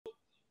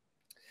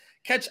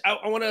Catch,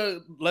 I want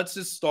to let's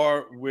just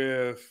start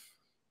with,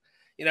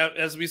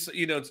 as we,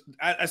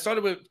 I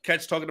started with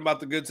Catch talking about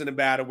the goods and the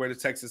bad of where the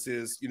Texas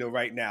is,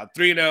 right now.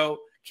 3-0,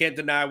 can't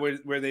deny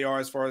where they are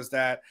as far as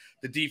that.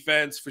 The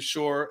defense for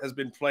sure has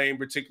been playing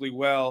particularly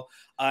well.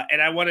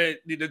 And I want to,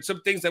 there's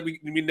some things that we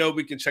know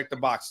we can check the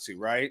box to,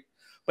 right?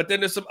 But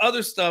then there's some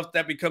other stuff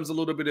that becomes a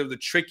little bit of the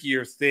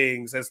trickier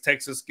things as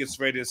Texas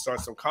gets ready to start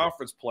some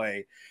conference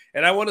play.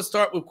 And I want to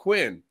start with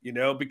Quinn,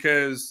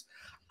 because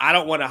I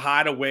don't want to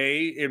hide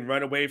away and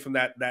run away from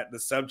the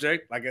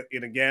subject.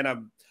 And again,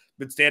 I've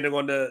been standing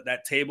on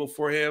that table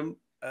for him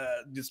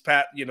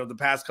the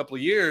past couple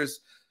of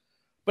years.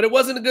 But it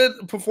wasn't a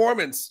good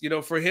performance,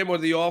 for him or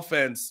the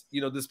offense,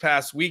 this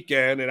past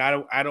weekend. And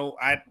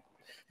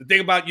the thing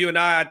about you and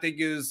I think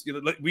is,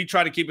 we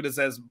try to keep it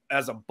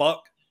as a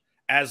buck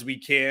as we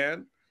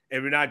can,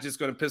 and we're not just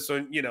going to piss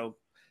on,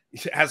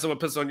 have someone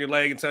piss on your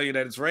leg and tell you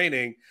that it's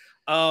raining.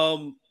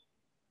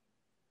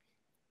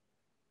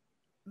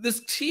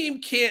 This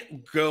team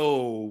can't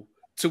go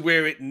to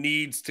where it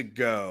needs to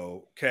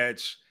go,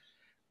 Catch,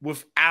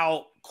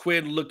 without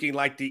Quinn looking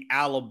like the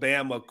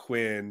Alabama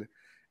Quinn,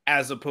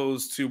 as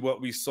opposed to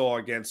what we saw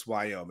against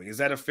Wyoming. Is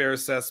that a fair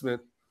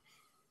assessment?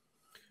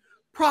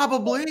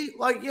 Probably.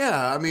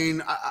 Yeah. I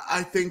mean,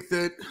 I think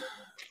that,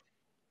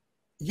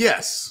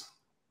 yes.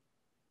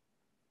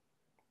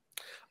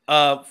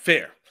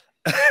 Fair.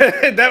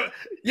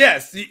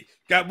 Yes.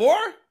 Got more?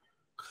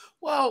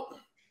 Well,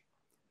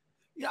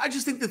 yeah, I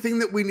just think the thing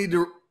that we need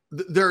to,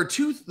 there are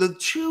the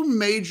two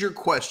major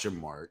question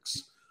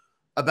marks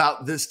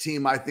about this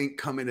team, I think,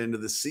 coming into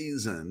the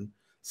season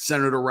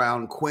centered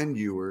around Quinn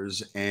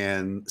Ewers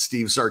and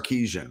Steve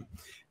Sarkisian.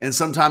 And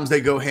sometimes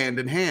they go hand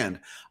in hand.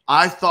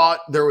 I thought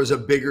there was a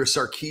bigger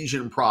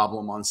Sarkisian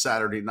problem on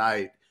Saturday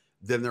night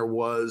than there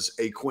was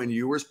a Quinn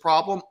Ewers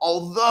problem,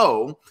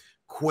 although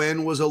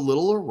Quinn was a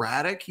little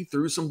erratic. He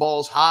threw some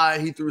balls high.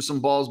 He threw some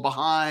balls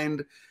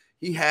behind.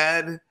 He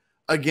had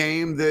a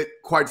game that,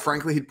 quite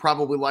frankly, he'd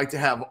probably like to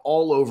have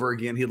all over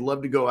again. He'd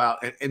love to go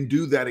out and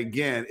do that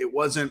again. It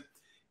wasn't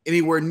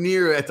anywhere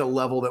near at the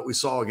level that we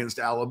saw against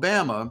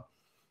Alabama.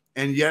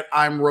 And yet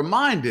I'm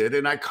reminded,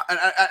 and I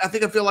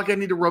think I feel like I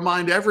need to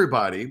remind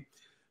everybody,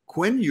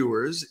 Quinn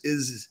Ewers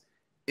is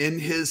in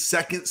his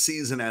second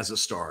season as a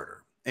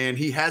starter, and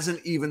he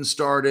hasn't even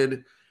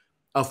started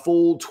a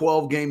full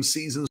 12-game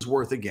season's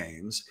worth of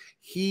games.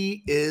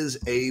 He is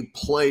a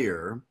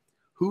player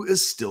who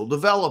is still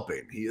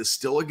developing. He is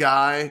still a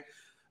guy.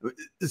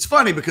 It's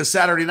funny because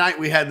Saturday night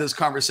we had this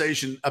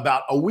conversation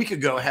about a week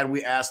ago. Had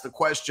we asked the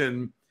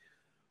question,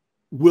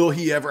 will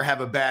he ever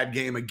have a bad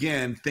game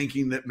again,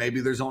 thinking that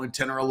maybe there's only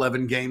 10 or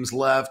 11 games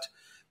left?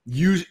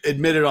 You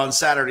admitted on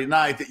Saturday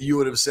night that you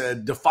would have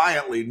said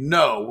defiantly,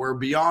 no, we're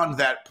beyond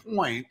that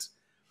point.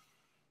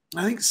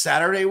 I think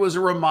Saturday was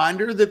a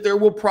reminder that there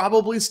will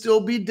probably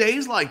still be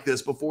days like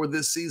this before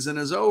this season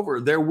is over.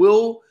 There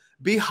will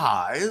be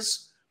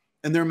highs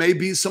and there may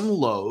be some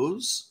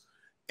lows.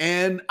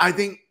 And I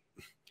think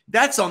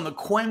that's on the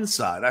Quinn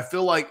side. I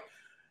feel like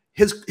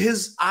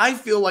I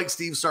feel like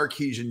Steve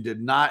Sarkisian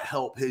did not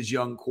help his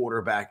young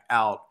quarterback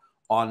out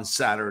on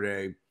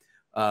Saturday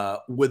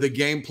with a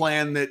game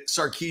plan that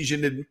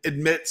Sarkisian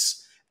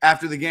admits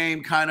after the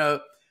game kind of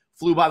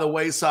flew by the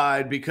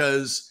wayside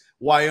because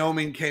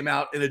Wyoming came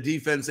out in a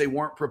defense they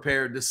weren't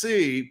prepared to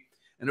see.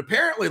 And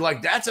apparently,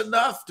 that's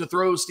enough to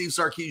throw Steve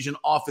Sarkisian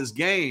off his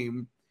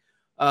game.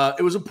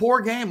 It was a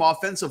poor game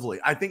offensively.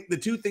 I think the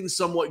two things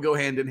somewhat go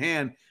hand in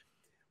hand.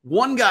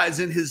 One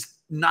guy's in his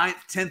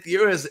 9th, 10th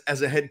year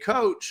as a head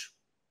coach.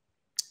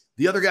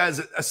 The other guy's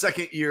a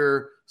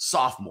second-year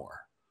sophomore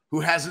who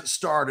hasn't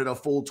started a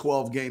full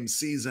 12-game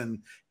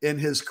season in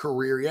his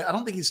career yet. I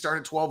don't think he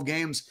started 12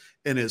 games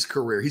in his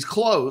career. He's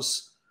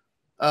close.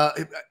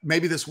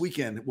 Maybe this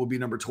weekend will be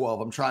number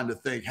 12. I'm trying to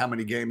think how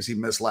many games he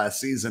missed last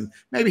season.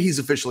 Maybe he's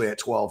officially at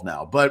 12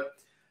 now. But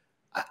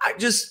I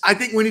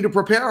think we need to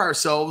prepare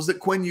ourselves that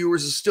Quinn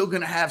Ewers is still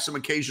going to have some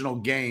occasional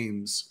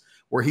games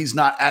where he's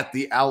not at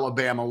the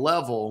Alabama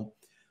level.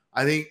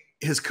 I think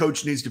his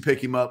coach needs to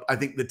pick him up. I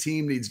think the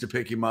team needs to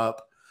pick him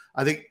up.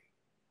 I think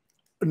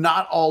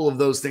not all of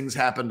those things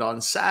happened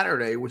on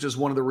Saturday, which is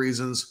one of the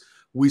reasons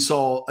we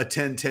saw a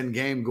 10-10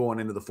 game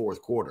going into the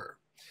fourth quarter.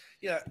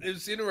 Yeah,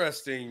 it's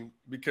interesting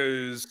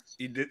because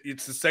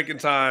it's the second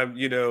time,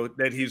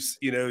 that he's,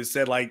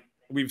 said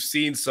we've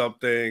seen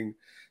something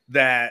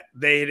that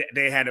they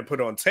had to put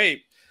on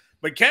tape.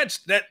 But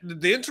Catch, that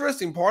the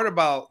interesting part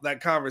about that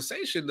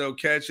conversation though,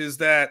 Catch, is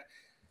that,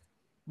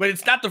 but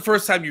it's not the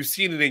first time you've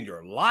seen it in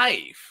your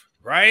life,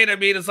 right? I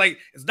mean, it's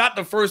not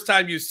the first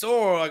time you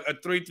saw a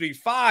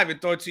 3-3-5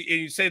 and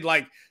you said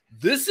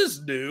this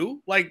is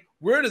new.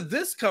 Where did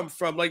this come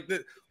from?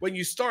 When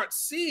you start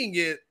seeing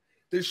it,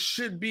 there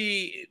should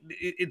be,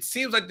 it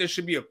seems like there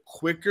should be a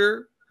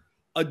quicker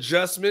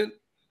adjustment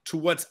to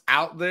what's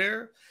out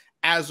there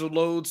as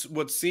opposed to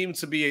what seems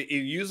to be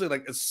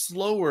usually a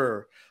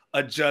slower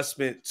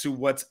adjustment to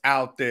what's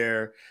out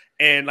there.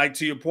 And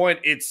to your point,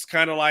 it's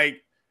kind of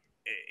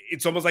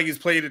it's almost like he's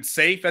playing it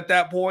safe at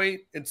that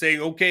point and saying,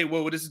 okay,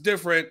 well, this is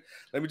different.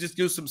 Let me just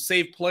do some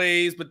safe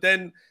plays. But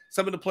then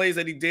some of the plays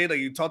that he did, like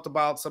you talked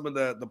about some of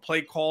the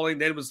play calling,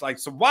 then it was like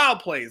some wild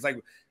plays,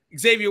 like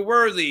Xavier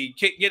Worthy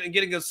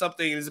getting us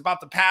something and is about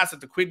to pass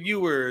it to Quinn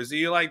Ewers. And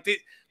you're like,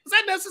 was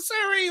that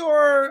necessary?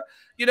 Or,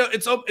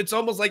 it's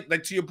almost like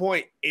to your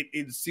point,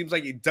 it seems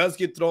like it does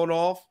get thrown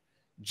off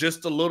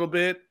just a little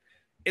bit.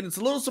 And it's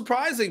a little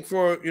surprising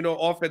for,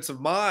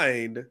 offensive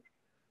mind,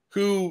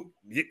 who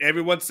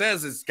everyone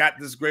says has got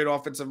this great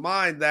offensive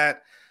mind,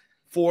 that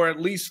for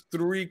at least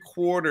 3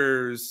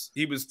 quarters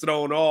he was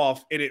thrown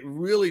off. And it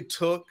really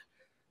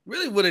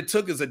what it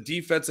took is a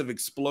defensive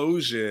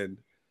explosion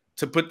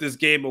to put this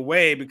game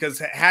away, because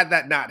had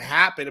that not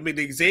happened, I mean,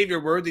 the Xavier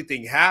Worthy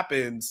thing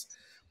happens,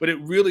 but it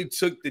really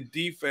took the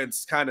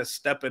defense kind of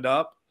stepping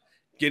up,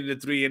 getting the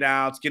 3 and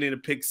outs, getting the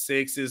pick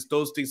sixes,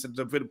 those things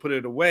to put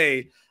it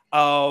away.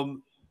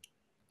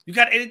 You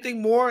got any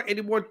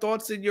more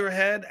thoughts in your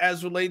head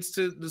as relates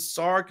to the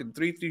Sark and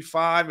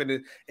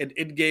 3-3-5 and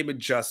in-game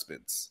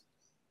adjustments?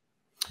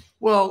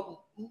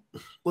 Well,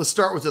 let's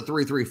start with the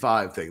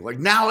 3-3-5 thing. Like,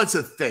 now it's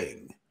a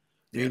thing.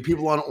 I mean,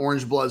 people on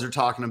Orange Bloods are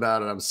talking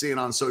about it. I'm seeing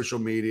on social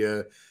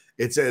media.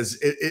 It says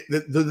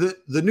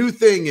the new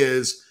thing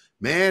is,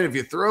 man, if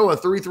you throw a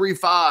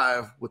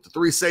 3-3-5 with the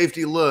 3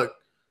 safety look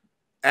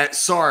at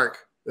Sark,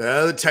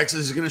 the Texas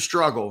is going to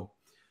struggle.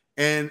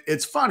 And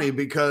it's funny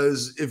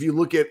because if you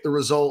look at the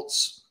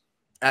results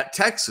at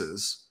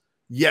Texas,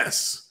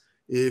 yes.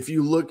 If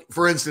you look,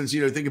 for instance,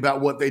 think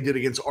about what they did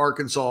against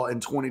Arkansas in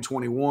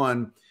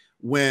 2021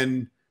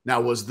 now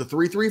was the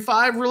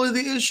 3-3-5 really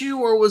the issue,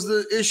 or was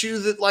the issue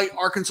that like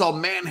Arkansas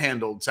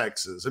manhandled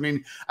Texas? I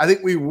mean, I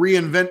think we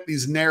reinvent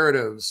these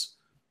narratives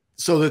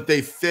so that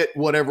they fit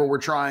whatever we're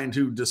trying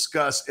to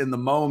discuss in the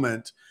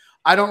moment.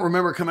 I don't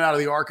remember coming out of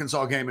the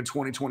Arkansas game in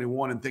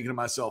 2021 and thinking to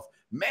myself,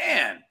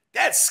 man,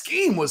 that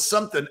scheme was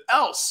something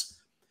else.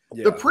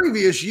 Yeah. The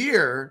previous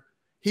year,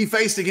 he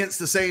faced against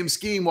the same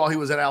scheme while he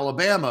was at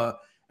Alabama,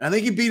 and I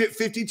think he beat it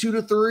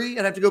 52-3.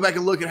 I'd have to go back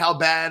and look at how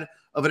bad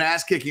of an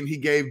ass kicking he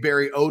gave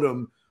Barry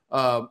Odom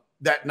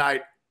that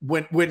night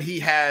when he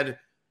had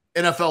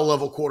NFL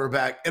level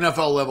quarterback,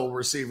 NFL level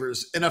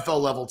receivers,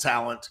 NFL level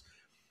talent.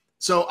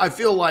 So I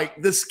feel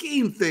like the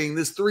scheme thing,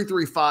 this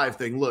 3-3-5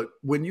 thing, look,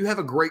 when you have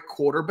a great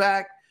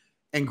quarterback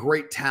and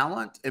great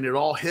talent and it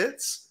all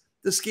hits,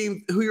 the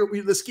scheme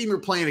you're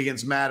playing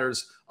against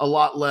matters a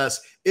lot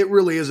less. It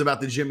really is about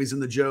the Jimmies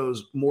and the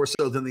Joes more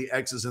so than the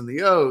X's and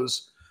the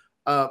O's.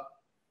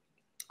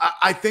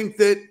 I think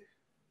that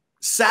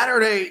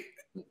Saturday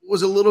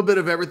was a little bit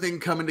of everything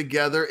coming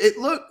together.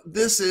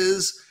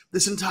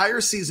 This entire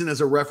season is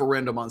a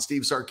referendum on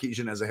Steve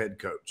Sarkisian as a head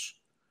coach.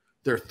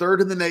 They're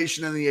 3rd in the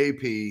nation in the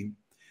AP.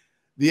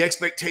 The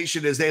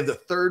expectation is they have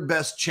the 3rd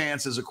best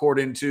chances,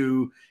 according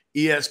to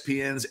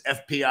ESPN's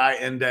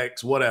FPI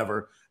index,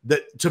 whatever,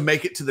 that to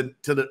make it to the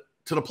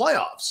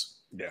playoffs.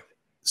 Yeah.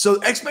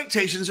 So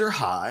expectations are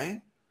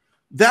high.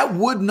 That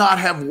would not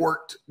have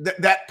worked.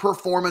 That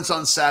performance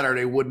on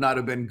Saturday would not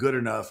have been good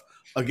enough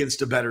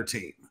against a better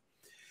team.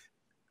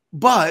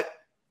 But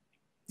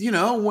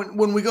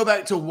when we go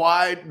back to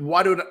why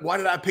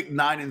did I pick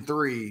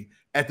 9-3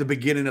 at the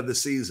beginning of the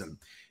season?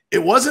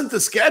 It wasn't the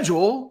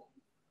schedule.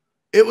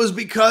 It was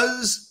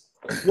because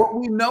what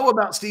we know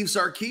about Steve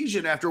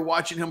Sarkisian after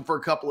watching him for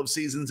a couple of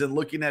seasons and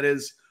looking at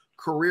his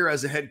career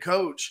as a head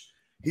coach,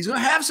 he's going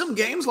to have some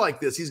games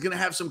like this. He's going to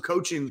have some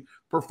coaching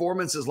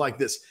performances like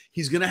this.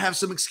 He's going to have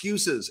some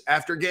excuses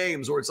after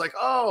games where it's like,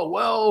 oh,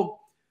 well,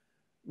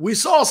 we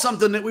saw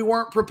something that we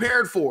weren't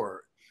prepared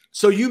for.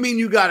 So you mean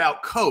you got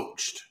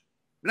out-coached?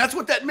 And that's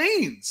what that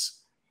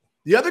means.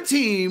 The other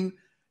team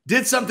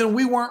did something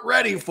we weren't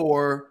ready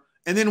for,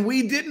 and then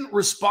we didn't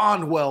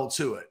respond well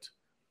to it.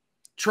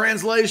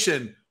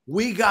 Translation,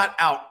 we got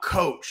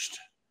out-coached.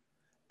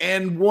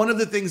 And one of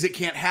the things that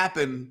can't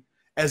happen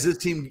as this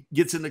team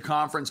gets into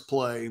conference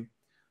play,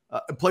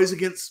 plays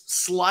against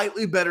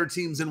slightly better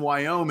teams in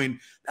Wyoming.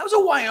 That was a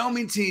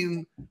Wyoming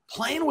team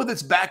playing with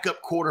its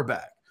backup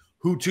quarterback,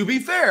 who, to be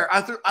fair,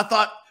 I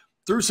thought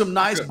threw some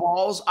nice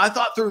balls. I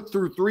thought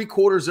through 3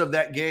 quarters of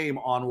that game,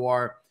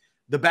 Anwar,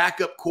 the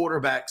backup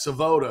quarterback,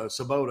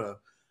 Sabota,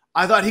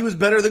 I thought he was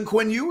better than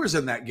Quinn Ewers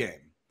in that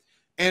game.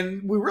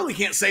 And we really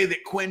can't say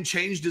that Quinn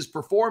changed his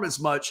performance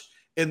much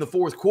in the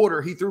 4th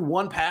quarter. He threw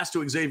 1 pass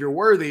to Xavier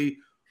Worthy,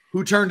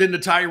 who turned into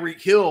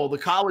Tyreek Hill, the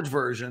college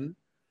version.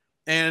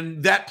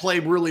 And that play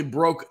really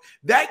broke.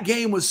 That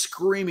game was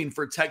screaming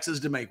for Texas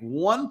to make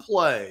 1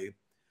 play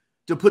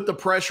to put the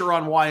pressure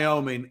on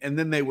Wyoming, and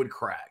then they would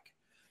crack.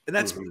 And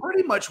that's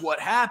pretty much what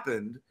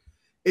happened.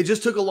 It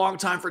just took a long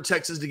time for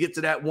Texas to get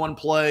to that 1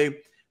 play.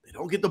 They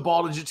don't get the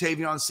ball to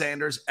Jatavion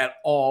Sanders at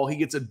all. He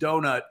gets a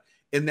donut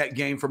in that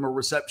game from a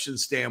reception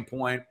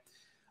standpoint.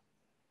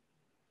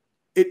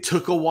 It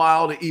took a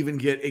while to even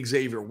get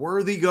Xavier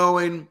Worthy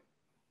going.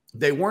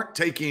 They weren't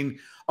taking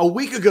 – a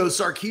week ago,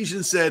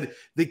 Sarkisian said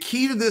the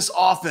key to this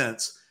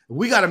offense,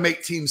 we got to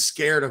make teams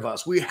scared of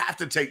us. We have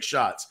to take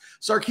shots.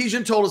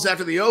 Sarkisian told us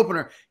after the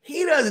opener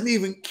he doesn't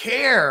even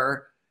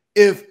care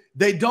if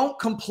They don't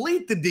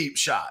complete the deep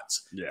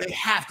shots. Yeah. They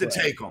have to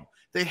take them.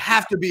 They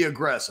have to be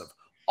aggressive.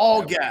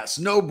 All gas,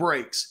 no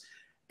brakes.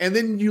 And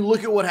then you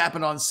look at what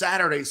happened on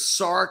Saturday.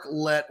 Sark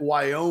let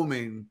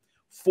Wyoming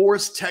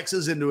force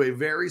Texas into a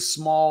very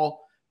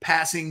small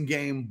passing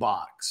game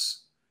box.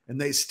 And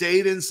they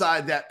stayed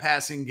inside that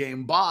passing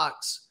game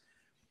box,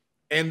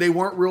 and they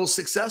weren't real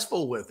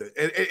successful with it.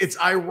 It's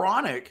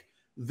ironic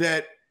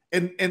that,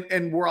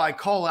 and where I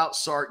call out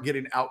Sark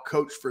getting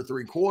out-coached for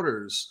 3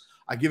 quarters,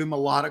 I give him a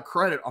lot of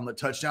credit on the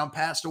touchdown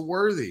pass to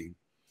Worthy.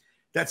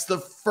 That's the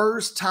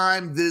first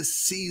time this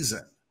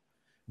season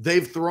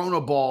they've thrown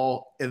a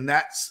ball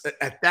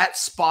at that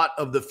spot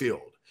of the field.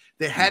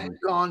 They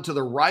hadn't gone to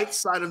the right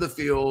side of the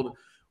field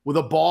with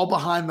a ball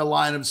behind the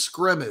line of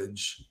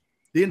scrimmage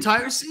the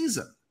entire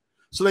season.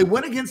 So they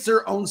went against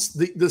their own.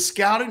 The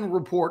scouting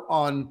report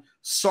on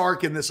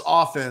Sark in this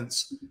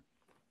offense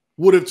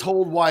would have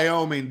told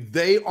Wyoming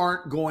they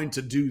aren't going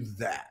to do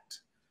that.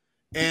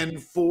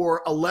 And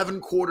for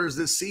 11 quarters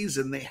this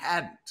season, they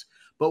hadn't.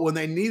 But when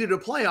they needed a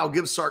play, I'll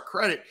give Sark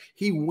credit.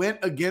 He went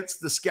against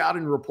the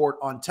scouting report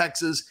on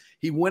Texas.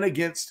 He went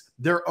against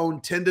their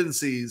own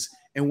tendencies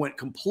and went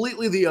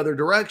completely the other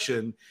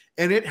direction.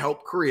 And it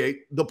helped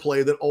create the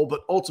play that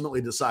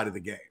ultimately decided the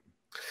game.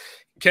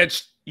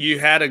 Catch, you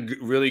had a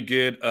really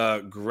good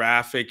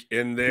graphic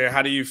in there.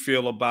 How do you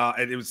feel about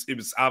it? It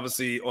was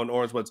obviously on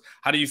Orange Buds.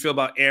 How do you feel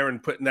about Aaron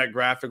putting that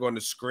graphic on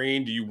the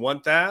screen? Do you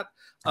want that?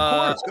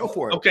 Of course, go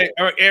for it. Okay,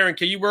 all right, Aaron,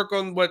 can you work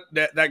on what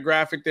that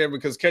graphic there,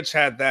 because Catch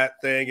had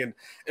that thing, and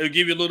it'll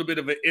give you a little bit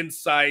of an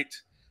insight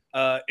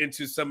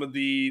into some of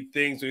the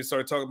things when you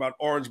start talking about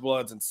Orange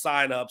Bloods and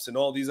signups and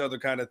all these other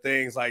kind of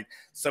things, like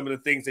some of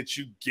the things that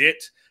you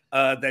get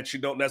that you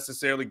don't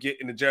necessarily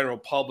get in the general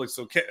public.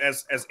 So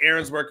as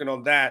Aaron's working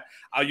on that,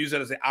 I'll use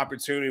that as an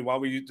opportunity while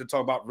we used to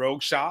talk about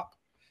Rogue Shop,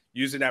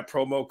 using that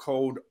promo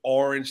code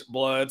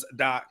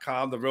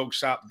orangebloods.com, the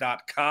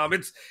rogueshop.com.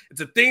 It's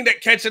a thing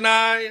that Catch and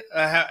I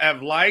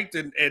have liked,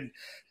 and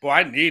boy,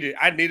 I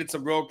needed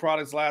some Rogue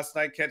products last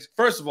night. Catch,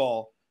 first of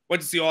all,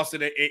 went to see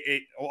Austin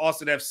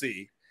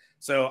FC,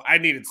 so I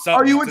needed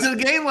something. Oh, you went to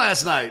the game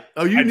last night.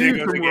 Oh, you needed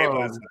some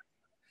Rogue.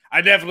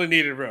 I definitely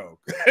needed Rogue.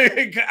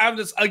 I'm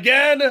just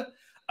again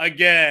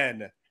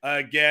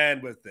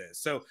with this.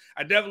 So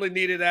I definitely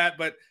needed that,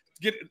 but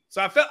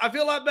I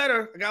feel a lot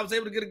better. Like, I was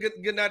able to get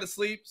a good night of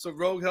sleep. So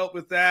Rogue helped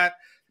with that.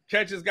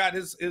 Catch has got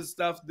his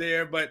stuff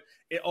there, but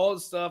all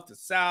the stuff, the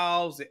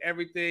salves, the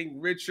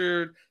everything.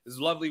 Richard, his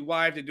lovely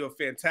wife, they do a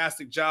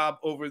fantastic job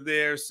over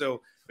there.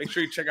 So make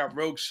sure you check out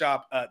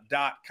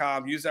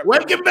rogueshop.com. Use that.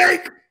 Wake and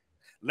bake.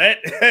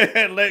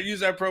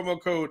 Use that promo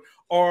code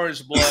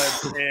Orange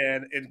Blood,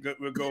 and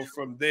we'll go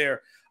from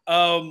there.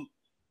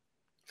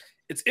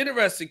 It's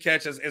interesting,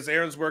 Catch, as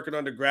Aaron's working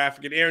on the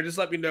graphic. And Aaron, just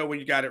let me know when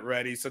you got it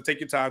ready. So take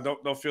your time.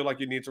 Don't feel like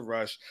you need to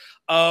rush.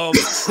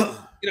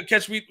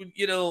 Catch, when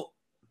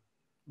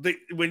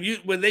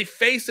they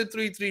face a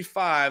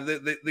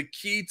 3-3-5, the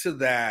key to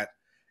that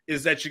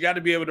is that you got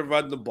to be able to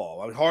run the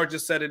ball. I mean, Hard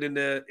just said it in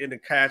the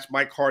Catch.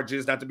 Mike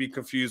Harges, not to be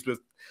confused with,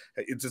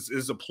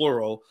 it's a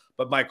plural,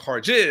 but Mike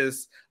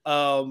Harges,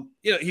 but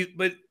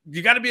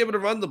you got to be able to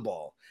run the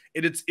ball.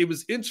 And it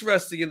was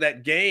interesting in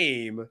that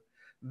game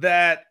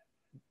that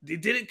they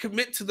didn't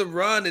commit to the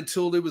run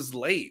until it was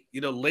late.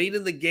 Late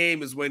in the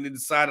game is when they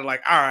decided,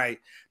 like, all right,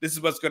 this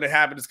is what's going to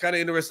happen. It's kind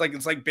of interesting.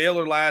 It's like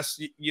Baylor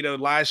last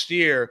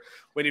year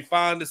when he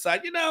finally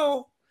decided,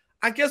 I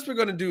guess we're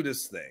going to do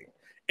this thing.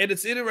 And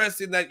it's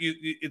interesting that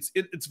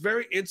it's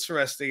very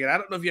interesting. And I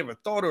don't know if you have a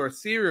thought or a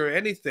theory or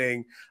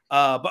anything,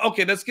 but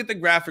okay, let's get the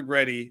graphic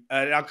ready.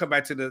 And I'll come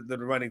back to the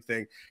running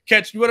thing.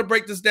 Catch, you want to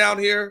break this down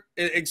here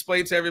and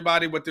explain to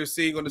everybody what they're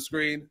seeing on the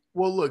screen?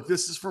 Well, look,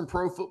 this is from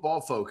Pro Football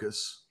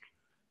Focus.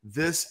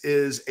 This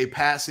is a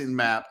passing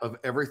map of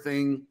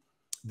everything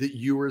that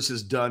Ewers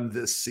has done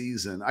this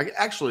season.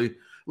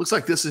 Looks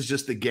like this is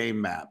just the game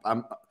map.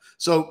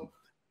 So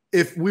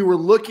if we were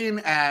looking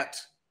at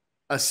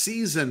a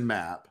season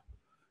map,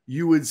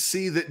 you would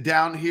see that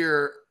down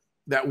here,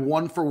 that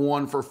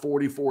 1-for-1 for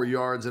 44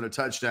 yards and a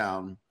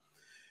touchdown,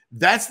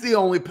 that's the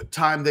only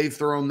time they've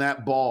thrown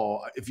that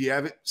ball. If you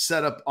have it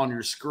set up on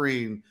your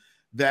screen,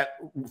 that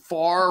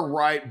far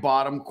right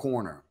bottom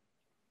corner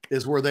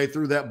is where they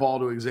threw that ball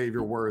to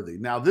Xavier Worthy.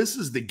 Now, this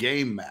is the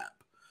game map.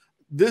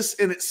 This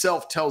in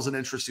itself tells an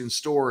interesting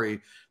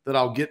story that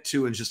I'll get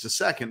to in just a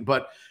second.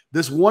 But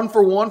this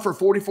 1-for-1 for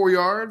 44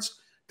 yards,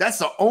 that's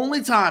the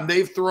only time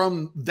they've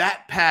thrown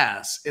that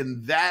pass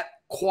in that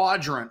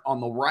quadrant on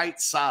the right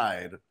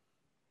side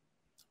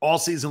all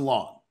season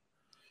long.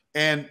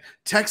 And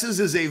Texas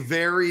is a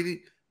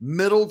very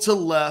middle to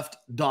left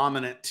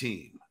dominant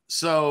team.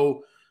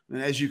 So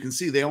as you can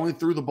see, they only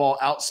threw the ball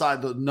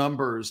outside the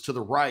numbers to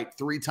the right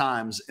 3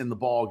 times in the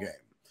ball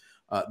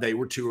game. They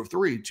were 2 of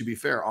 3, to be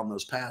fair, on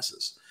those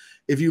passes.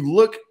 If you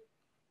look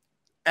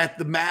at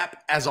the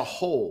map as a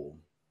whole,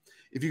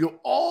 if you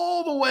go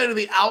all the way to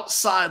the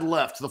outside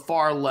left, to the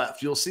far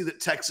left, you'll see that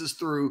Texas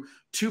threw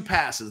 2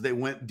 passes. They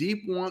went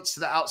deep once to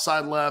the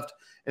outside left,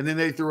 and then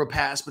they threw a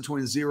pass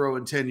between 0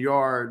 and 10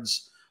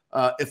 yards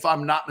If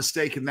I'm not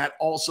mistaken, that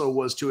also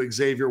was to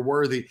Xavier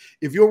Worthy.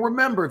 If you'll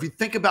remember, if you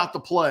think about the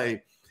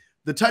play,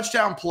 the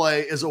touchdown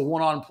play is a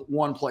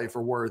one-on-one play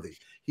for Worthy.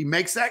 He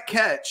makes that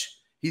catch.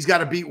 He's got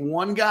to beat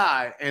one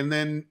guy, and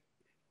then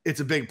it's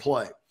a big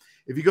play.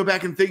 If you go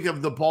back and think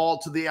of the ball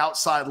to the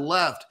outside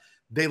left,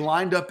 they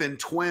lined up in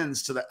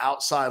twins to the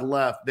outside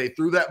left. They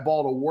threw that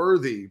ball to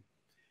Worthy.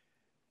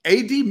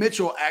 A.D.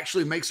 Mitchell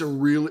actually makes a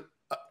really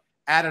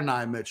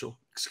Adonai Mitchell,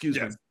 excuse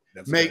me,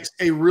 makes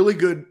a really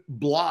good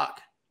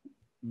block.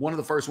 One of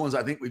the first ones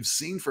I think we've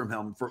seen from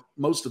him for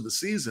most of the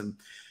season.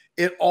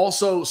 It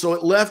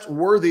left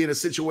Worthy in a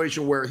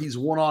situation where he's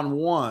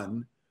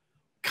one-on-one,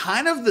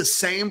 kind of the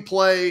same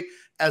play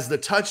as the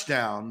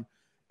touchdown,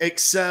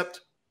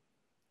 except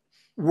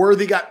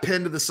Worthy got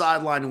pinned to the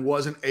sideline and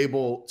wasn't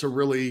able to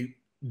really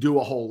do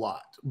a whole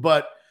lot.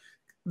 But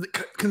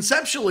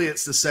conceptually,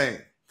 it's the same.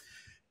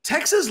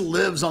 Texas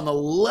lives on the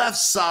left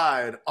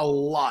side a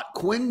lot.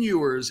 Quinn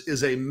Ewers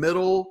is a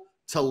middle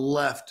to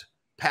left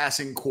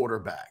passing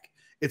quarterback.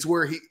 It's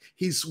where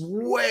he's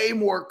way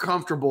more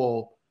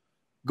comfortable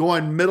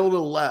going middle to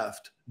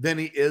left than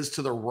he is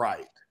to the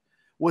right.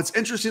 What's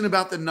interesting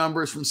about the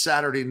numbers from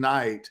Saturday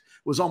night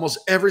was almost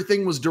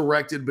everything was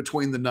directed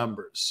between the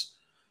numbers.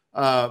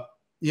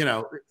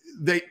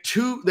 They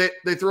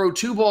throw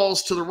 2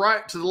 balls to the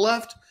right, to the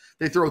left.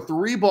 They throw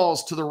 3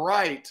 balls to the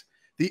right.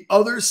 The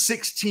other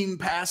 16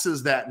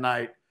 passes that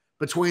night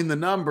between the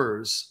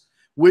numbers,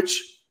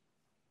 which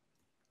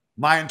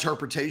my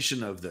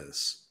interpretation of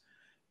this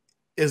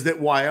is that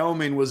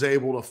Wyoming was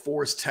able to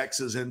force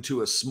Texas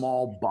into a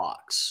small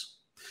box.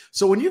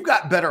 So when you've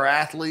got better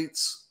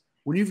athletes,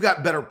 when you've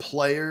got better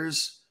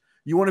players,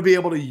 you want to be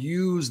able to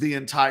use the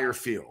entire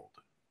field.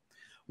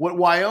 What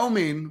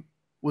Wyoming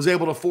was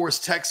able to force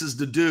Texas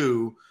to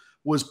do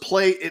was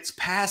play its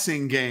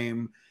passing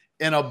game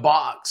in a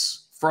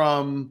box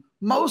from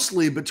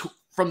mostly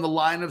from the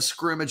line of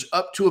scrimmage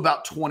up to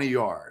about 20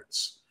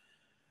 yards.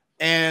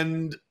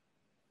 And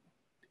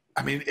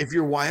I mean, if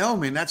you're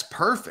Wyoming, that's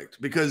perfect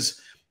because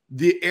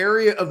the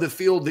area of the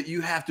field that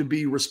you have to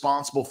be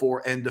responsible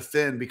for and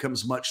defend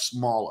becomes much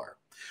smaller.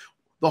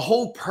 The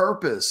whole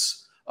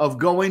purpose of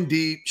going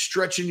deep,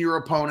 stretching your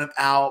opponent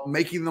out,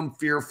 making them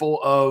fearful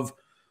of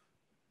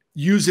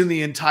using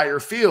the entire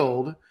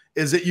field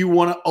is that you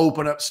want to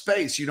open up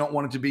space. You don't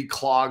want it to be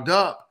clogged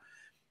up.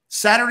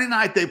 Saturday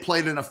night, they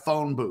played in a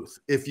phone booth,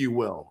 if you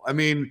will. I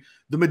mean,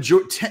 the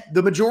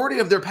majority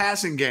of their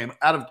passing game,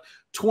 out of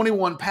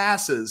 21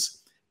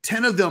 passes,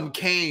 10 of them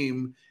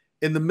came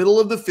in the middle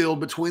of the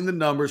field between the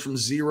numbers from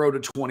 0 to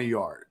 20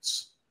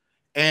 yards.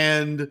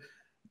 And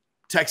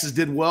Texas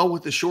did well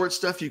with the short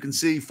stuff. You can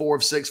see 4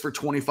 of 6 for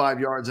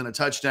 25 yards and a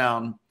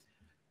touchdown.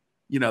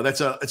 You know,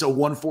 it's a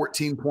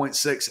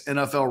 114.6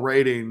 NFL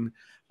rating,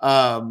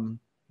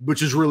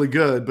 which is really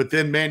good. But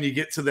then, man, you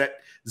get to that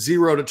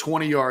 0 to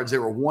 20 yards. They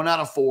were 1 out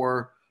of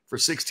 4 for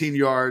 16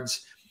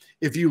 yards.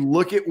 If you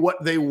look at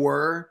what they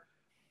were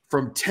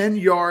from 10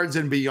 yards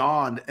and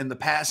beyond in the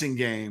passing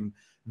game,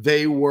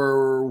 they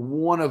were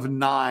 1 of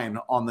 9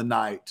 on the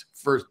night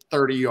for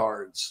 30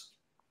 yards.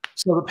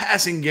 So the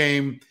passing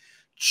game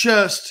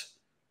just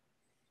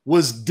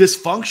was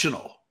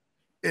dysfunctional.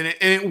 And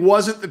it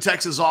wasn't the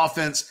Texas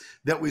offense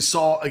that we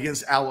saw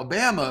against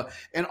Alabama.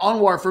 And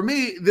Anwar, for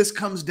me, this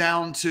comes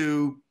down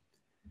to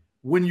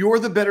when you're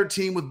the better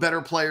team with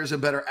better players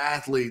and better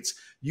athletes,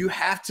 you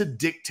have to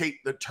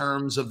dictate the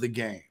terms of the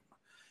game.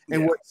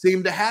 And what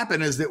seemed to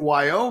happen is that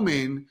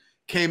Wyoming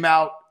came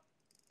out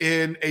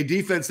in a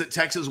defense that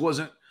Texas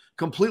wasn't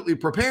completely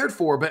prepared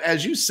for. But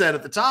as you said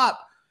at the top,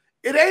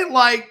 it ain't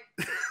like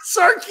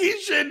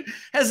Sarkisian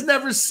has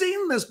never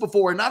seen this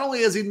before. And not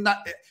only has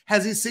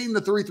he seen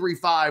the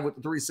 3-3-5 with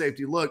the 3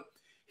 safety look,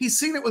 he's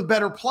seen it with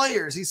better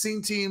players. He's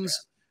seen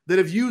teams that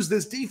have used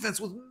this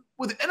defense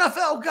with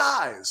NFL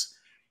guys.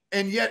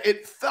 And yet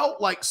it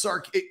felt like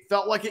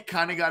it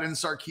kind of got in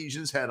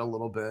Sarkisian's head a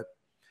little bit.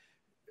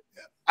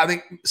 I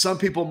think some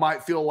people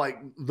might feel like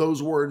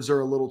those words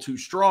are a little too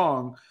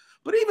strong.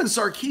 But even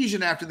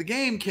Sarkisian after the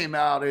game came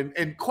out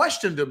and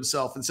questioned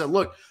himself and said,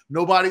 look,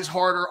 nobody's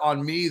harder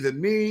on me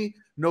than me.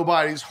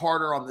 Nobody's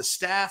harder on the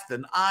staff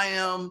than I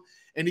am.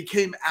 And he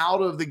came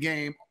out of the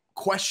game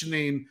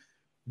questioning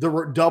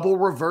the double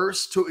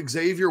reverse to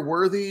Xavier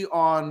Worthy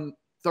on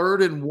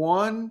 3rd and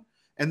 1.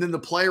 And then the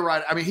play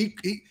right. I mean,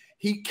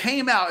 he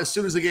came out as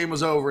soon as the game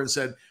was over and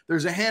said,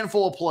 there's a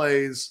handful of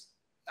plays.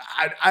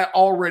 I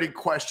already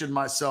questioned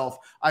myself.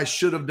 I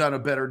should have done a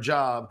better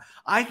job.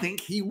 I think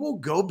he will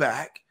go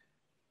back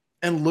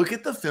and look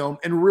at the film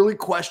and really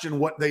question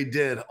what they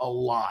did a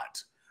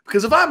lot.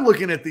 Because if I'm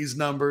looking at these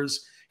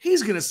numbers,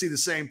 he's going to see the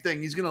same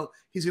thing. He's going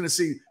to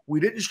see we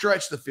didn't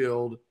stretch the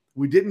field.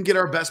 We didn't get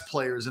our best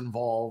players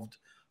involved.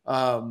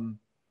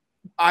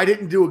 I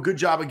didn't do a good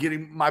job of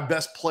getting my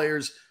best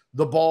players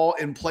the ball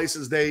in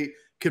places they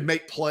could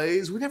make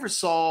plays. We never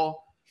saw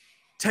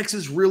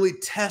Texas really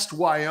test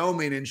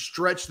Wyoming and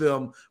stretch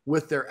them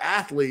with their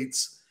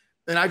athletes.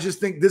 And I just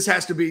think this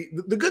has to be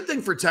the good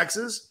thing for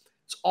Texas.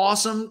 It's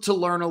awesome to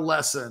learn a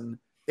lesson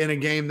in a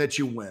game that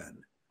you win.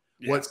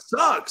 Yeah. What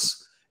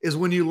sucks is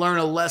when you learn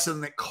a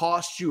lesson that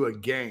costs you a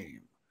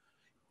game.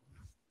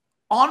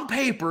 On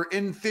paper,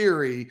 in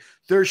theory,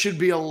 there should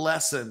be a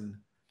lesson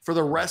for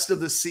the rest of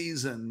the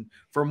season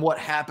from what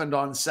happened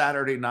on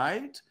Saturday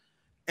night.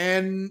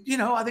 And,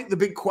 I think the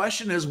big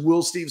question is,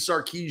 will Steve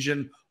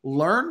Sarkisian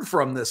learn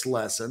from this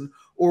lesson,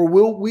 or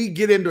will we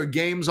get into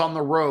games on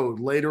the road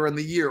later in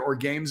the year or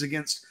games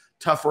against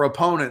tougher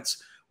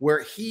opponents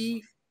where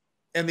he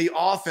and the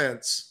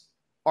offense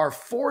are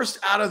forced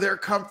out of their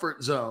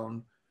comfort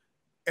zone?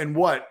 And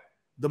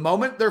the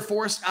moment they're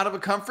forced out of a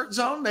comfort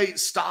zone, they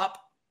stop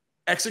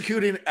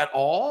executing at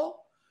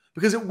all,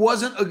 because it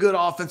wasn't a good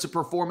offensive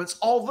performance.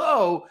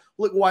 Although,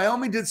 look,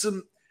 Wyoming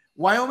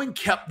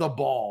kept the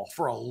ball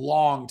for a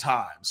long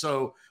time.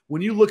 So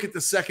when you look at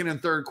the second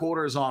and third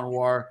quarters,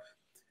 Anwar,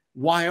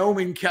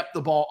 Wyoming kept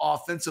the ball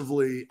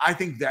offensively. I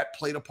think that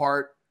played a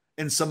part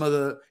in some of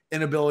the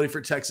inability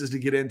for Texas to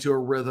get into a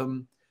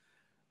rhythm.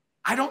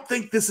 I don't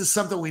think this is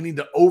something we need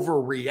to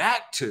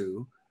overreact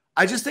to.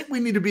 I just think we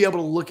need to be able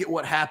to look at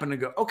what happened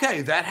and go,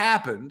 okay, that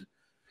happened.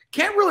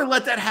 Can't really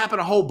let that happen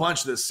a whole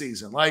bunch this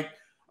season. Like,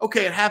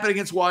 okay, it happened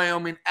against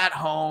Wyoming at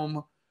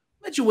home.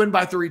 Let you win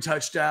by 3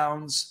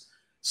 touchdowns.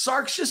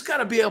 Sark's just got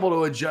to be able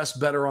to adjust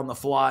better on the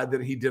fly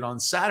than he did on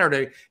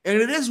Saturday.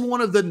 And it is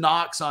one of the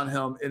knocks on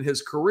him in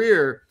his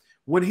career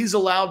when he's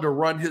allowed to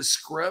run his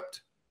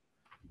script,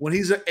 when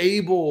he's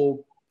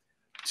able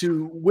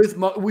to,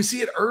 we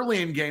see it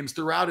early in games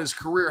throughout his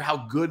career,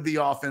 how good the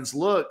offense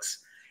looks.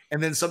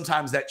 And then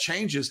sometimes that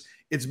changes.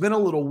 It's been a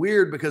little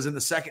weird because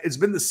it's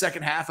been the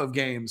second half of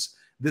games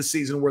this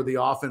season where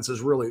the offense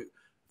has really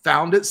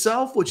found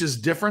itself, which is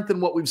different than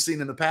what we've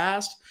seen in the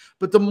past.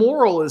 But the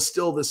moral is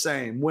still the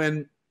same.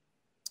 When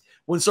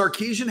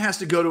Sarkisian has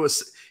to go to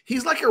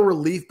he's like a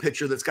relief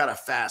pitcher that's got a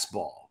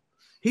fastball.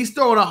 He's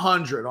throwing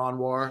 100,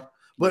 Anwar,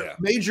 but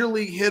major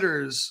league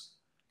hitters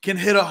can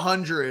hit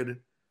 100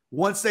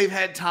 once they've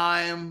had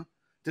time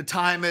to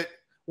time it,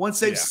 once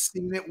they've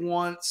seen it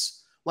once.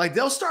 Like,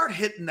 they'll start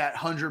hitting that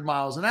 100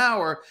 miles an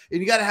hour,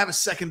 and you got to have a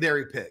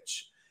secondary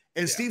pitch.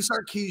 And Steve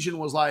Sarkisian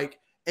was like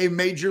a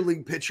major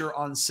league pitcher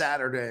on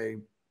Saturday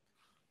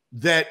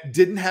that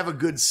didn't have a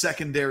good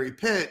secondary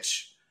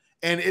pitch,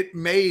 and it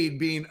made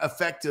being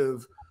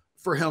effective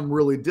for him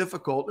really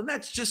difficult. And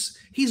that's just,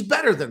 he's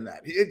better than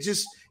that. It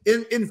just,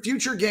 in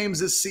future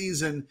games this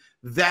season,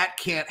 that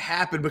can't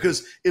happen,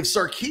 because if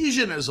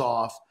Sarkisian is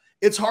off,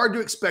 it's hard to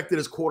expect that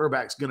his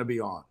quarterback's going to be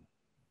on.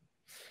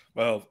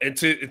 Well, and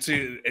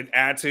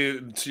add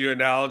to your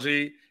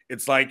analogy,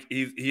 it's like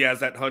he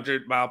has that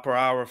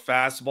 100-mile-per-hour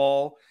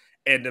fastball,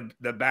 and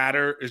the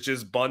batter is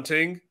just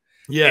bunting.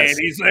 Yes, and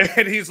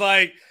he's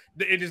like,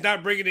 and he's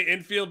not bringing the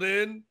infield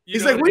in.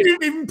 He's like, we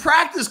didn't even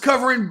practice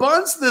covering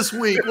bunts this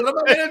week. What am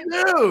I going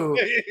to do?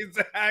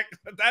 Exactly.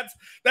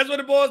 That's what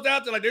it boils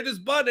down to. Like, they're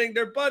just bunting.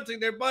 They're bunting.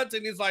 They're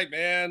bunting. He's like,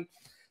 man,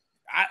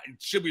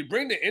 should we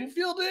bring the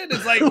infield in?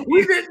 It's like,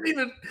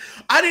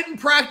 I didn't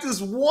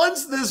practice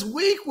once this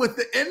week with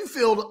the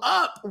infield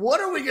up. What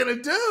are we going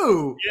to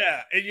do?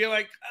 Yeah. And you're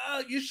like,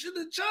 you should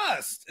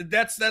adjust. And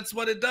that's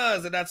what it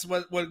does. And that's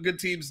what good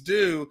teams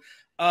do.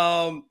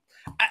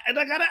 And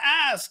I got to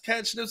ask,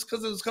 Catch, this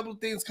because there's a couple of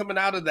things coming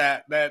out of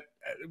that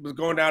was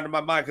going down in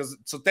my mind.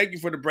 So thank you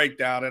for the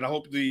breakdown. And I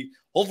hopefully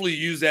you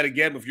use that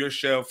again with your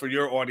show for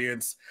your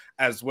audience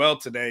as well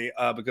today,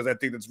 because I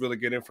think that's really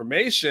good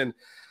information.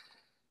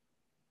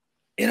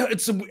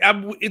 It's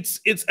again,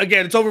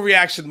 it's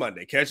Overreaction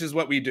Monday. Catch is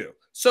what we do.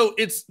 So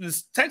it's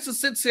this Texas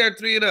sits here at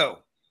 3-0,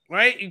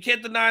 right? You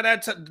can't deny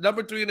that,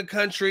 number 3 in the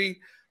country.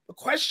 The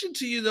question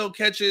to you though,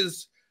 Catch,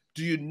 is,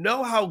 do you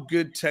know how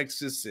good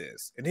Texas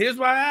is? And here's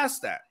why I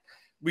asked that.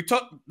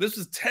 This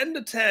is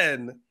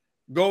 10-10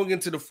 going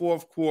into the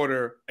fourth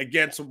quarter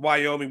against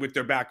Wyoming with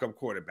their backup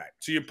quarterback.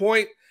 To your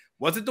point,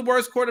 wasn't the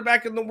worst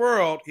quarterback in the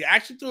world. He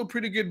actually threw a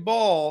pretty good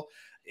ball.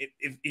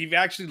 If he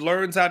actually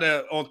learns how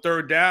to, on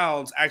third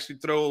downs, actually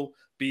throw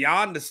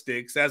beyond the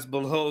sticks as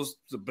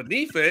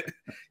beneath it,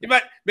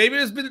 maybe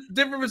there's been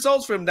different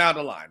results for him down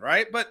the line,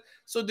 right? But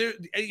he's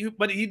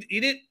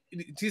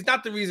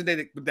not the reason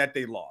that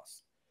they lost.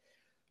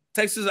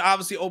 Texas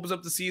obviously opens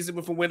up the season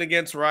with a win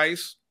against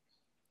Rice,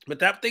 but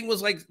that thing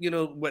was like,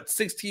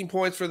 16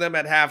 points for them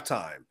at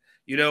halftime,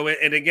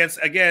 and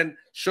again,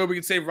 sure, we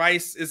can say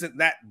Rice isn't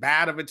that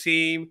bad of a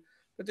team,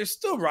 but they're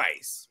still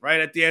Rice,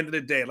 right? At the end of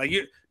the day, like,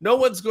 no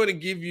one's going to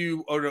give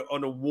you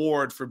an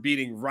award for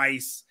beating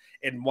Rice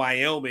and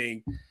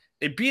Wyoming.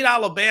 They beat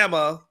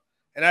Alabama,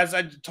 and as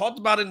I talked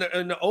about in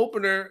the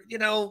opener,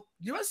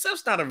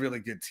 USF's not a really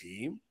good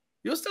team.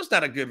 USF's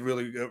not a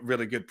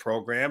really good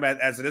program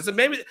as it is. And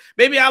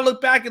maybe I'll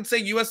look back and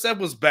say USF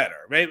was better,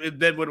 maybe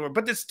than whatever,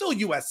 but it's still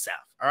USF,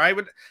 all right?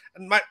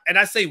 And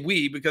I say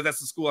we because that's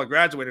the school I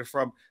graduated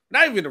from.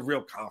 Not even a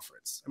real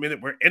conference. I mean,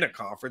 we're in a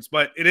conference,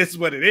 but it is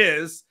what it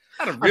is.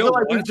 Not a real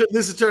one. Like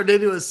this has turned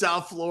into a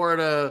South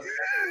Florida,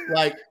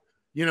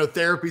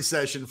 therapy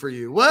session for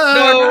you.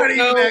 Well, not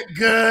even that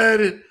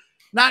good.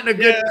 Not in a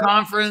good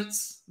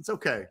conference. It's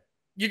okay.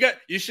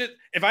 You should.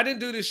 If I didn't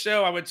do this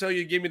show, I would tell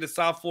you give me the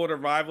South Florida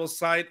Rivals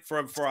site for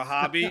a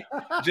hobby,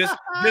 just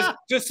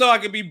so I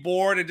could be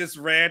bored and just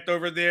rant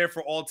over there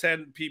for all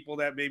 10 people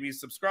that maybe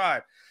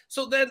subscribe.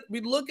 So then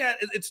we look at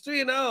it's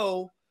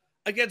 3-0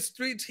 against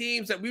 3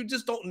 teams that we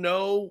just don't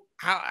know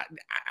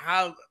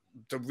how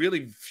to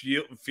really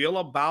feel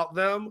about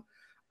them.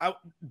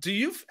 Do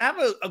you have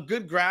a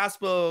good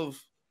grasp of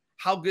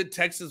how good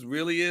Texas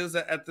really is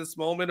at this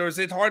moment, or is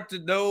it hard to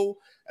know?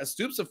 As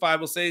Stoopsified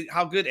will say,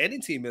 how good any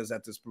team is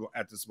at this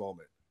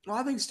moment. Well,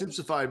 I think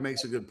Stoopsified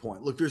makes a good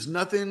point. Look, there's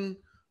nothing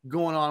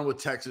going on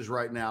with Texas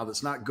right now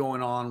that's not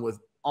going on with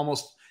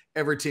almost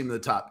every team in the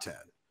top 10. I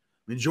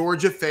mean,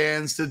 Georgia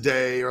fans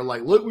today are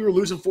like, look, we were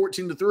losing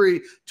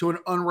 14-3 to an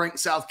unranked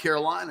South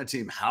Carolina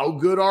team. How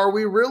good are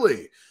we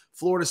really?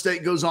 Florida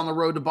State goes on the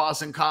road to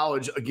Boston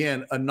College.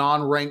 Again, a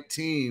non-ranked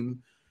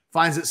team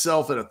finds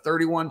itself at a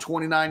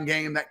 31-29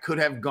 game that could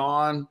have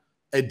gone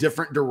a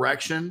different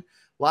direction.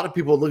 A lot of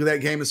people look at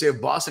that game and say if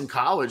Boston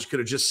College could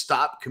have just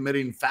stopped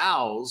committing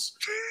fouls,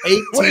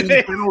 18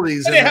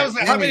 penalties.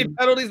 How many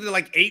penalties?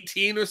 Like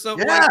 18 or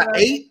something? Yeah, like that?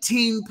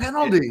 18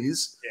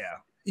 penalties. Yeah.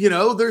 You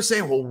know, they're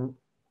saying, well,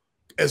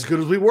 as good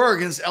as we were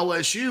against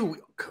LSU, we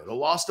could have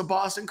lost to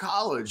Boston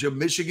College.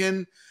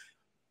 Michigan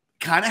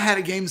kind of had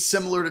a game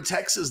similar to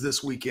Texas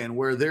this weekend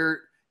where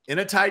they're in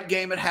a tight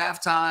game at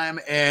halftime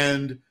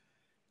and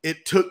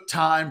it took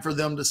time for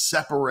them to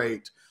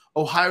separate.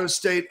 Ohio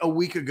State a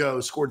week ago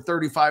scored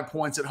 35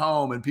 points at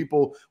home, and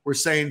people were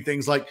saying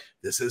things like,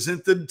 this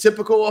isn't the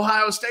typical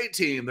Ohio State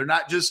team. They're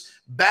not just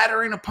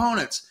battering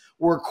opponents.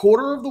 We're a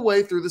quarter of the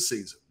way through the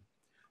season,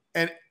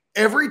 and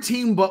every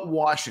team but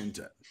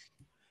Washington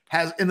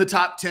has in the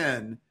top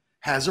 10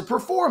 has a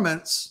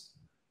performance,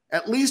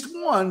 at least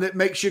one that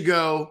makes you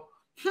go,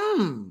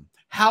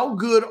 how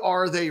good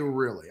are they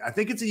really? I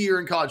think it's a year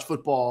in college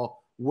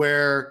football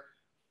where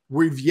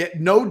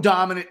no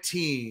dominant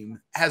team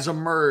has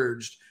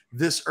emerged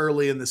this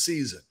early in the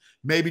season.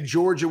 Maybe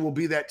Georgia will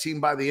be that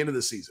team by the end of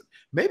the season.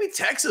 Maybe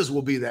Texas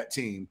will be that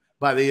team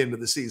by the end of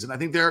the season. I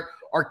think there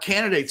are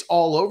candidates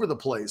all over the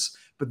place,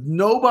 but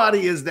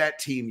nobody is that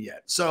team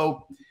yet.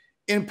 So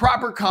in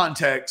proper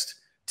context,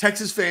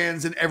 Texas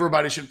fans and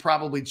everybody should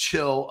probably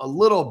chill a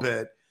little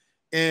bit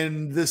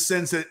in the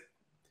sense that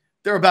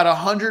there are about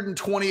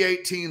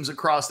 128 teams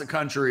across the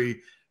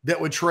country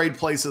that would trade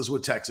places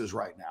with Texas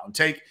right now and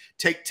take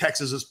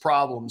Texas's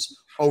problems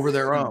over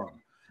their own.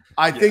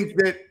 I think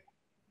that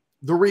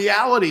the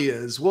reality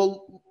is,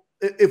 well,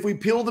 if we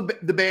peel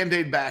the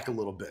Band-Aid back a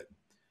little bit,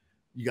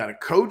 you got a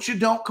coach you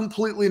don't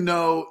completely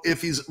know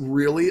if he's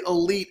really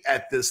elite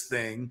at this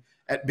thing,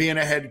 at being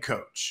a head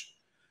coach.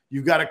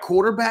 You've got a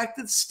quarterback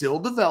that's still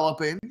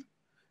developing,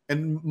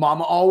 and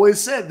Mama always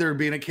said there'd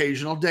be an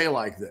occasional day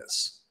like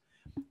this.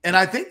 And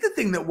I think the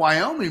thing that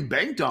Wyoming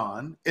banked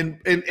on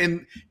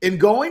in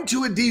going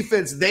to a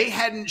defense they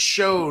hadn't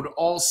showed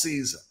all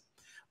season,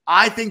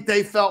 I think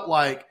they felt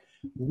like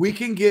we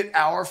can get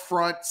our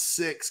front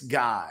 6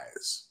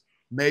 guys,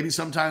 maybe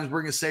sometimes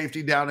bring a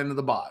safety down into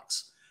the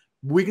box.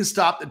 We can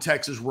stop the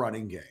Texas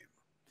running game.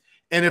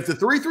 And if the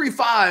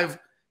 3-3-5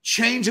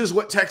 changes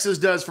what Texas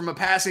does from a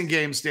passing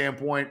game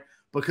standpoint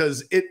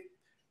because it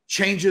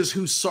changes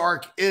who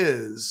Sark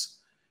is,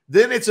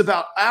 then it's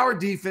about our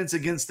defense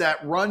against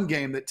that run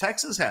game that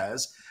Texas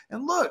has.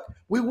 And look,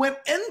 we went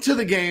into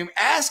the game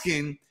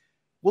asking,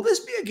 will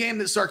this be a game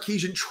that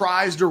Sarkisian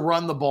tries to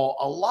run the ball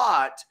a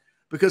lot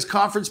because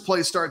conference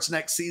play starts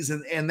next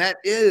season? And that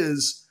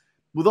is,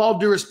 with all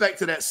due respect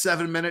to that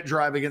 7-minute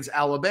drive against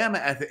Alabama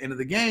at the end of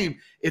the game,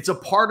 it's a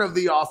part of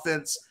the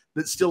offense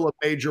that's still a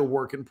major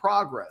work in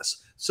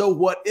progress. So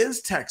what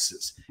is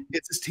Texas?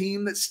 It's a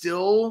team that's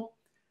still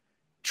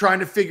trying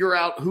to figure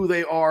out who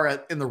they are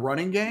in the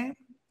running game.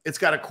 It's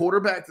got a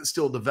quarterback that's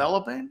still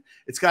developing.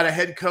 It's got a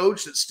head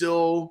coach that's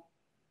still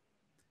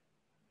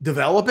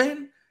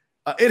developing.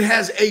 It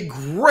has a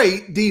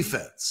great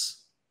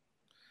defense,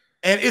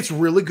 and it's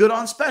really good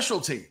on special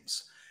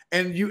teams.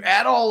 And you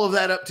add all of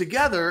that up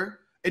together,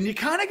 and you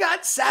kind of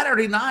got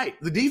Saturday night.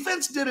 The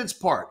defense did its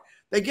part.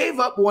 They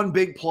gave up one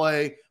big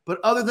play, but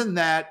other than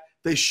that,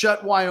 they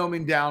shut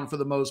Wyoming down for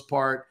the most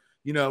part.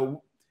 You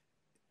know,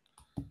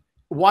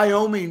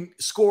 Wyoming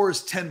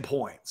scores 10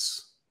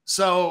 points.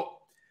 So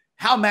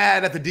how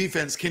mad at the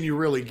defense can you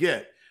really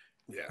get?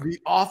 Yeah. The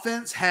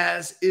offense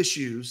has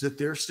issues that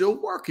they're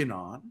still working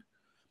on.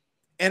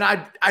 And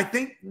I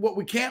think what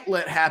we can't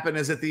let happen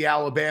is that the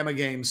Alabama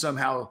game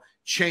somehow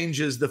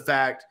changes the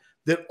fact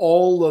that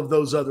all of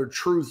those other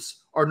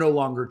truths are no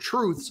longer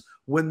truths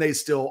when they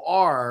still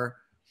are.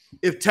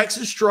 If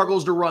Texas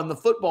struggles to run the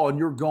football and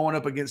you're going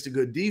up against a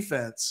good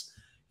defense,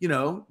 you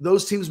know,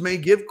 those teams may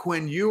give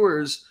Quinn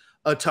Ewers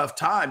a tough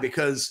time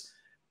because,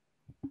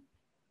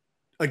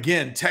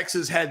 again,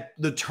 Texas had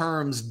the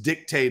terms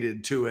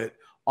dictated to it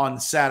on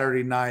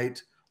Saturday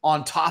night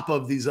on top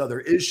of these other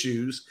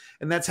issues,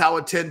 and that's how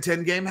a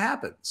 10-10 game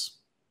happens.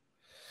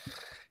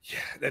 Yeah,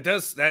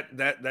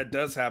 that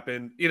does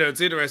happen. You know, it's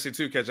interesting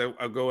too, because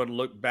I'll go and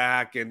look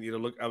back and, you know,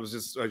 look, I was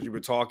just, as you were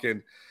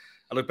talking,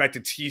 I look back to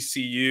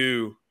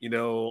TCU,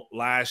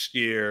 last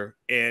year,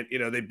 and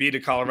they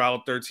beat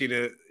Colorado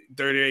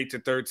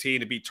 38-13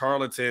 to beat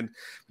Tarleton.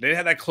 They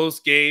had that close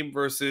game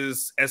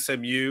versus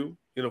SMU,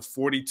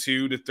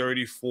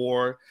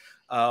 42-34.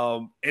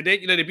 And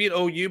then they beat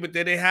OU, but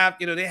then they have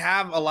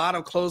a lot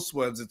of close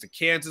ones. It's the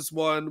Kansas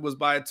one was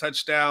by a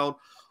touchdown.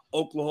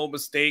 Oklahoma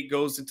State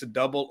goes into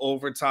double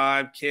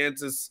overtime.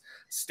 Kansas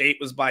State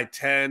was by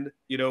 10.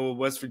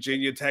 West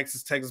Virginia,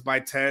 Texas by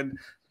 10.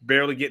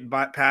 Barely getting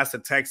past the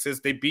Texas.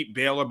 They beat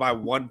Baylor by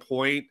 1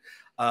 point.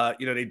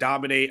 They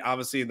dominate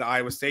obviously in the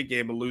Iowa State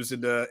game and lose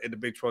in the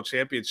Big 12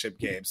 championship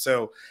game.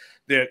 So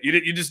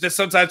you just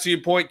sometimes, to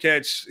your point,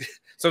 Catch,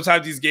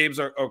 sometimes these games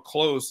are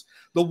close.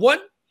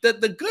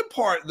 The good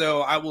part,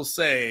 though, I will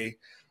say,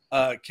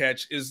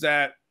 Catch, is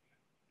that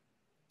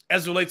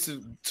as it relates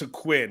to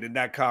Quinn in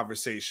that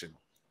conversation,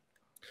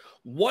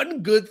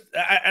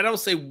 I don't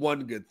say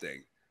one good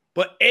thing,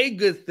 but a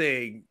good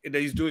thing that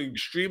he's doing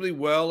extremely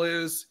well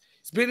is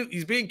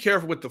he's being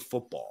careful with the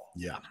football.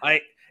 Yeah.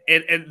 I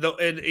was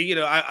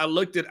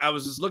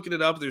just looking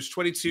it up. There's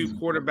 22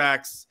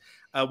 quarterbacks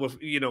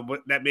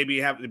that maybe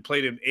haven't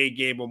played an A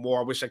game or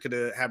more. I wish I could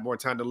have had more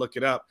time to look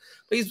it up.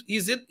 But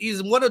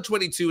he's one of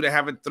 22 that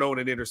haven't thrown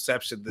an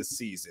interception this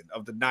season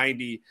of the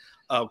 90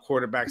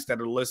 quarterbacks that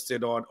are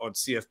listed on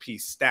CFP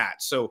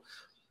stats. So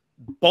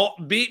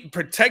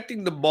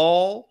protecting the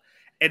ball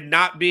and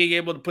not being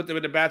able to put them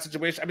in a bad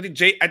situation. I think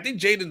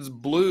Jaden's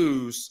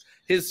Blues,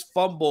 his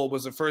fumble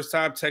was the first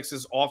time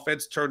Texas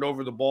offense turned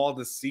over the ball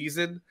this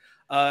season,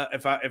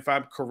 if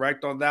I'm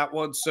correct on that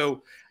one.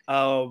 So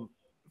from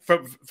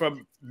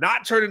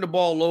not turning the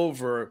ball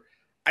over,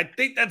 I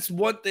think that's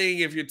one thing.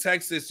 If you're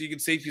Texas, you can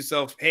say to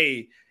yourself,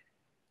 hey,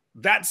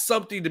 that's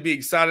something to be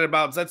excited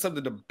about. That's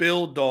something to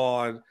build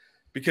on,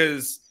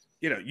 because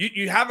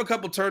you have a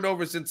couple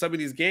turnovers in some of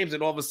these games,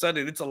 and all of a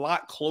sudden it's a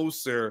lot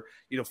closer.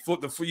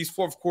 These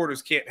fourth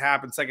quarters can't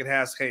happen, second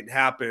halves can't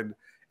happen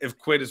if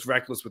Quinn is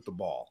reckless with the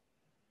ball.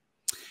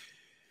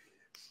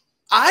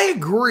 I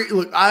agree.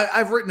 Look,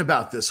 I've written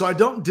about this, so I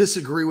don't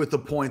disagree with the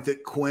point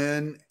that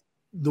Quinn,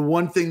 the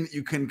one thing that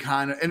you can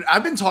and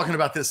I've been talking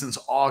about this since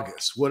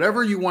August,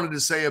 whatever you wanted to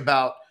say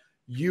about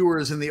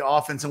Ewers in the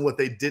offense and what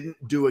they didn't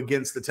do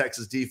against the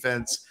Texas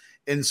defense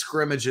in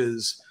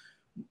scrimmages,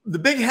 the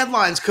big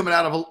headlines coming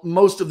out of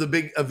most of the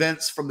big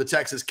events from the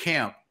Texas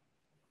camp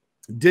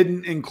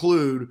didn't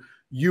include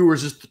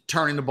Ewers just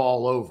turning the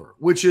ball over,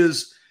 which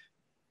is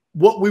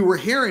what we were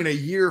hearing a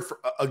year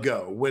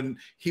ago when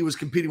he was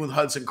competing with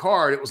Hudson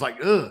Card. It was like,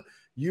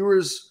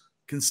 Ewers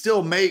can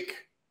still make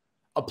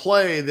a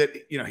play that,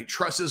 he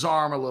trusts his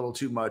arm a little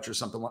too much or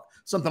something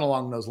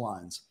along those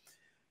lines.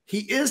 He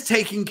is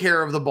taking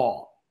care of the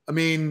ball. I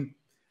mean,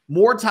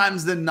 more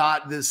times than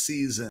not this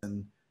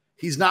season,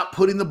 he's not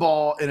putting the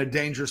ball in a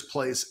dangerous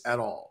place at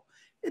all.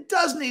 It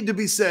does need to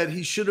be said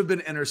he should have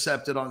been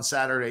intercepted on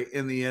Saturday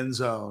in the end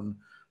zone.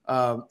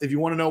 If you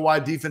want to know why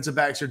defensive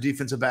backs are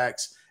defensive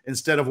backs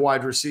instead of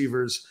wide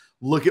receivers,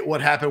 look at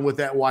what happened with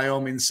that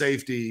Wyoming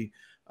safety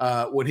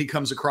when he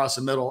comes across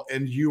the middle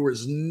and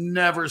Ewers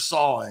never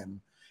saw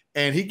him.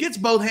 And he gets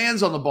both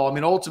hands on the ball. I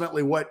mean,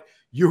 ultimately what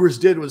Ewers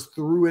did was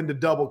threw into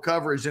double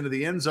coverage into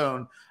the end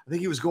zone. I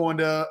think he was going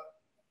to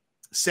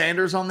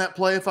Sanders on that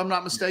play, if I'm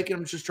not mistaken.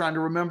 I'm just trying to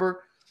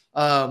remember.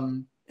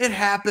 It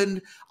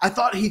happened. I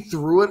thought he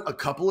threw it a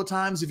couple of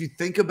times. If you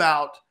think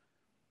about,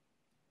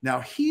 now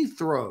he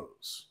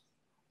throws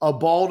a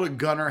ball to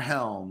Gunnar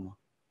Helm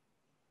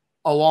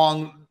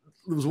along.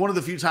 It was one of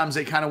the few times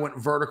they kind of went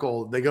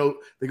vertical. They go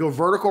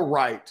vertical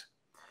right.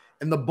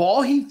 And the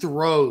ball he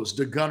throws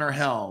to Gunnar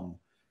Helm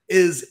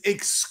is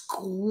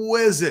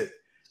exquisite.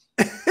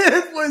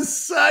 It was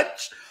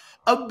such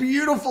a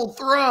beautiful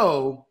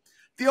throw.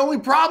 The only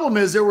problem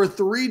is there were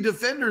 3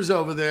 defenders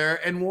over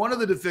there, and one of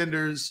the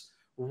defenders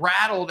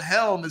rattled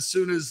Helm as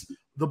soon as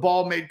the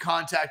ball made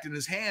contact in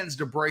his hands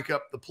to break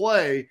up the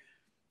play.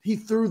 He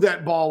threw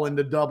that ball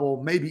into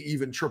double, maybe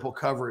even triple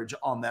coverage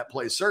on that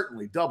play,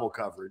 certainly double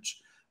coverage.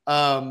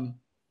 So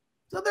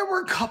there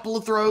were a couple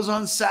of throws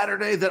on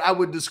Saturday that I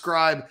would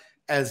describe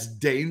as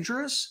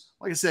dangerous.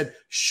 Like I said,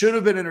 should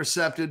have been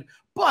intercepted.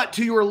 But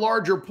to your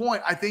larger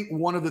point, I think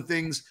one of the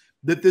things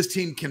that this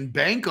team can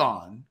bank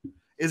on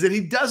is that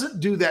he doesn't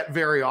do that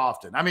very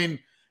often. I mean,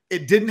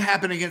 it didn't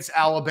happen against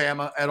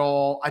Alabama at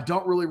all. I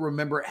don't really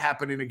remember it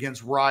happening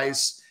against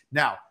Rice.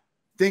 Now,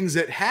 things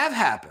that have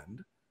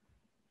happened,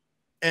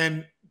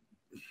 and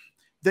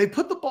they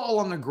put the ball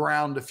on the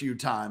ground a few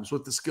times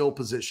with the skill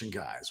position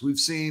guys. We've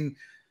seen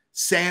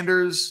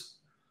Sanders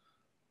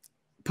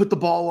put the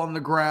ball on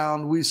the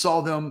ground. We saw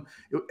them.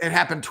 It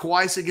happened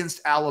twice against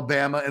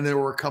Alabama, and there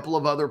were a couple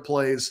of other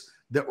plays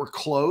that were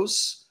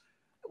close.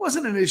 It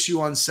wasn't an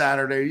issue on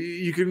Saturday.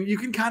 You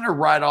can kind of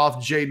write off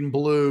Jaden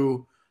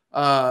Blue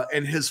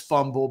and his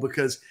fumble,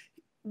 because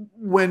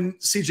when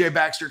C.J.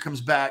 Baxter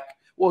comes back,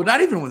 well,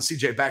 not even when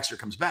C.J. Baxter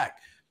comes back,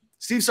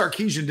 Steve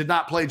Sarkisian did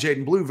not play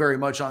Jaden Blue very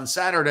much on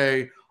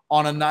Saturday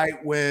on a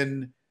night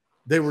when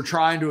they were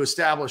trying to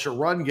establish a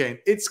run game.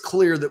 It's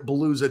clear that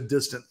Blue's a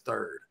distant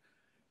third.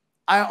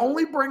 I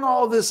only bring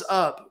all this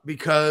up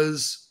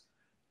because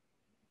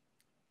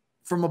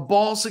from a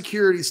ball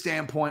security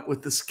standpoint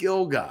with the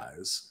skill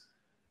guys,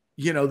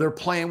 they're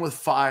playing with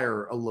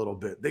fire a little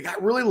bit. They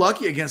got really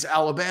lucky against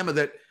Alabama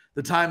that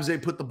the times they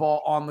put the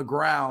ball on the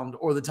ground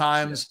or the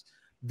times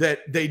that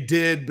they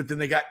did, but then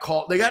they got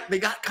caught. They got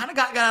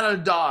out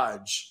of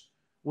dodge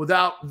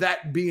without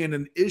that being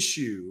an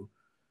issue.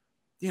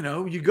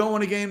 You go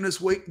in a game this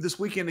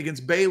weekend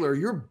against Baylor,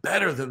 you're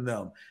better than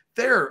them.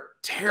 They're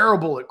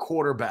terrible at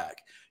quarterback.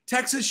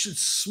 Texas should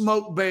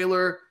smoke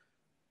Baylor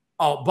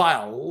by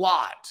a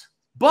lot.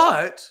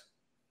 But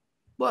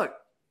look,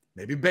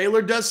 maybe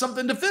Baylor does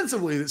something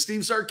defensively that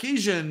Steve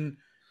Sarkisian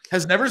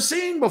has never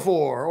seen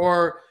before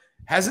or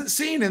hasn't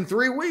seen in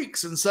 3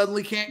 weeks and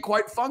suddenly can't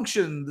quite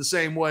function the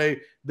same way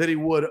that he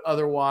would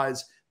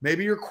otherwise.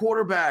 Maybe your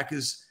quarterback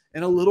is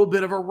in a little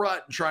bit of a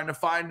rut trying to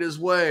find his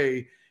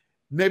way.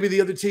 Maybe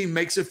the other team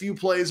makes a few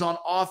plays on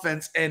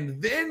offense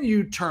and then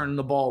you turn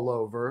the ball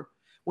over.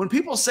 When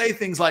people say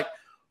things like,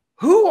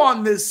 who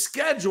on this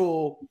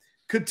schedule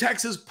could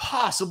Texas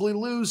possibly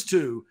lose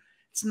to?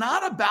 It's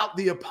not about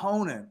the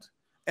opponent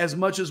as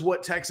much as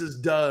what Texas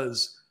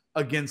does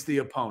against the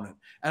opponent.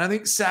 And I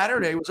think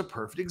Saturday was a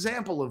perfect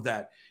example of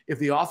that. If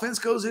the offense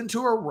goes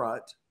into a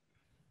rut,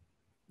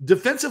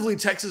 defensively,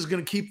 Texas is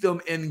going to keep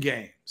them in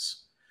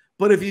games.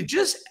 But if you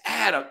just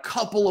add a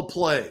couple of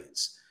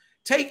plays,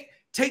 take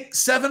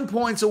 7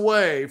 points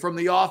away from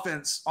the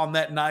offense on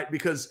that night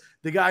because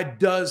the guy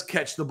does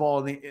catch the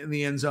ball in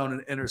the end zone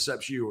and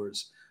intercepts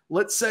yours.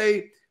 Let's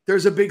say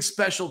there's a big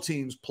special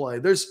teams play.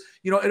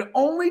 It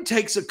only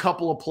takes a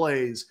couple of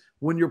plays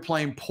when you're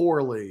playing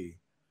poorly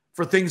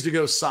for things to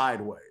go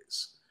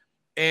sideways.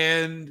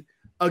 And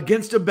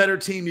against a better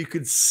team, you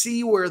could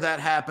see where that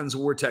happens,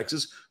 where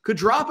Texas could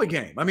drop a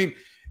game. I mean,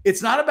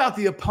 it's not about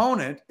the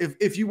opponent.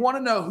 If you want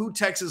to know who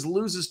Texas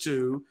loses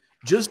to,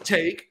 just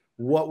take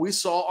what we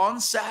saw on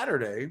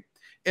Saturday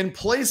and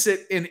place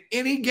it in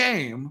any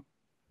game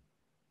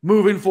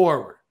moving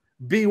forward.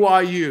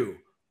 BYU,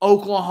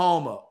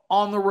 Oklahoma,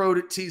 on the road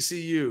at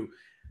TCU.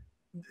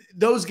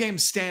 Those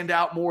games stand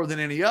out more than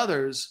any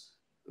others.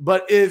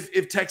 But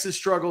if Texas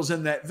struggles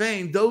in that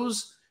vein,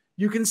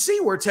 you can see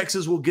where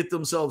Texas will get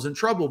themselves in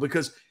trouble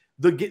because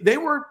they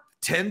were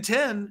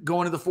 10-10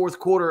 going to the fourth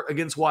quarter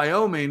against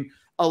Wyoming,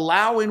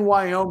 allowing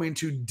Wyoming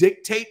to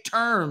dictate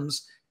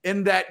terms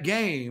in that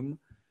game.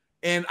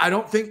 And I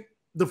don't think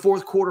the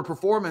fourth quarter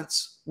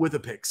performance with a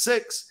pick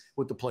six,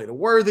 with the play to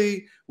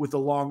Worthy, with the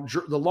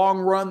long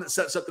run that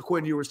sets up the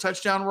Quinn Ewers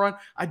touchdown run,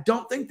 I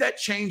don't think that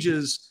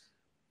changes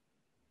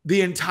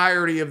the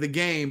entirety of the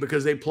game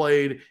because they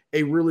played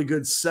a really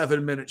good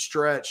 7-minute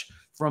stretch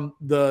from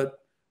the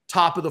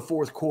top of the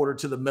fourth quarter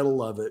to the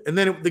middle of it. And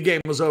then the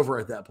game was over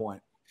at that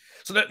point.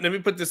 So let me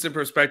put this in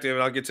perspective,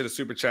 and I'll get to the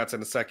super chats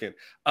in a second.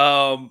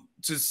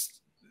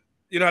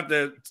 You don't have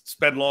to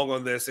spend long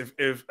on this.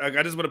 If I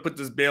just want to put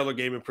this Baylor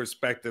game in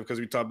perspective because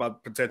we talk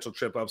about potential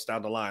trip ups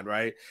down the line,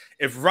 right?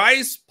 If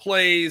Rice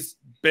plays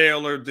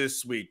Baylor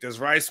this week, does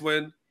Rice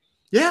win?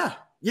 Yeah,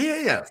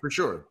 for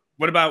sure.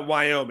 What about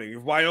Wyoming?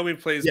 If Wyoming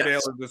plays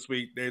Baylor this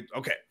week,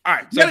 okay. All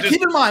right. So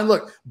keep in mind,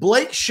 look,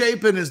 Blake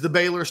Shapen is the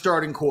Baylor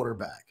starting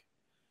quarterback.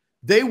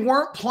 They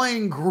weren't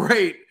playing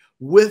great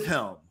with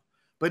him.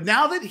 But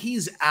now that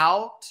he's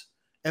out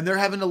and they're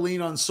having to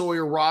lean on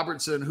Sawyer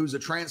Robertson, who's a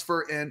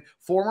transfer in,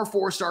 former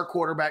 4-star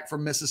quarterback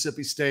from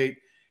Mississippi State,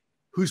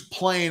 who's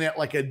playing at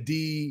like a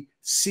D,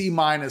 C-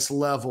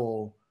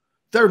 level,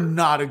 they're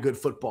not a good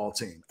football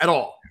team at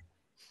all.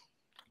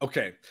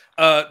 Okay.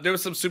 There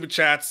was some super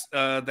chats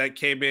that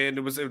came in.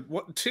 There was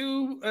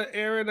two,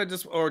 Aaron,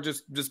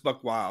 just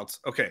Buck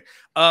Wilds. Okay.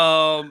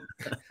 Buck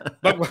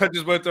Wild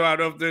just went through. I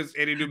don't know if there's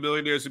any new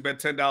millionaires who bet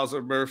 $10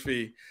 on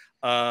Murphy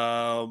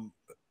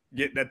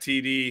getting that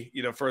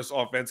TD, first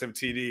offensive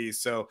TD.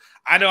 So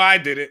I know I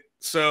did it.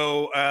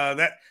 So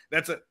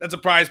that's a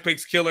Prize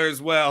Picks killer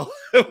as well.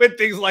 When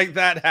things like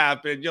that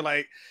happen, you're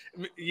like,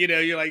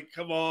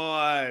 come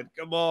on.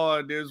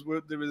 There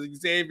was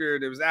Xavier,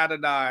 there was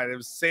Adonai, there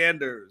was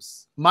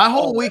Sanders. My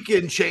whole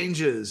weekend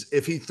changes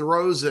if he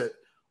throws it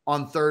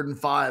on 3rd and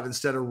 5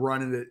 instead of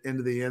running it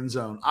into the end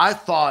zone. I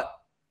thought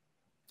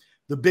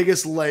the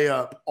biggest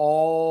layup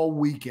all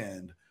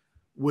weekend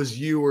was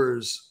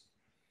Ewers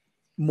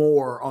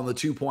more on the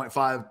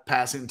 2.5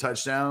 passing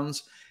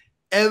touchdowns.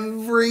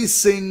 Every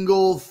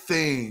single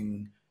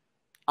thing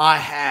I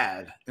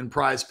had in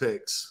Prize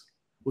Picks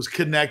was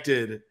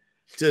connected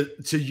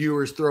to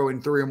Ewers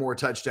throwing 3 or more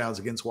touchdowns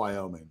against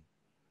Wyoming.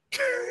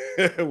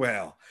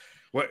 Well,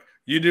 what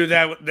you do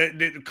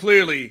that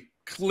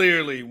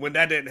clearly when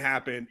that didn't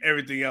happen,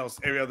 everything else,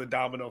 every other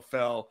domino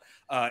fell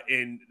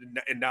in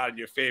not in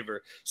your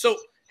favor. So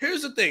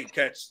here's the thing,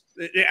 Catch.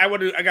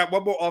 I got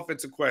one more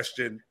offensive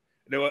question,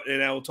 and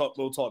we'll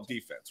talk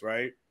defense,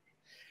 right?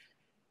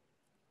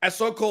 I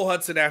saw Cole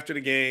Hudson after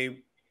the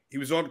game. He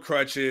was on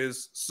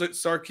crutches.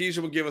 Sarkisian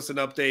will give us an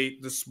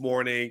update this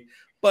morning,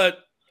 but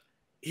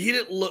he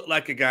didn't look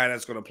like a guy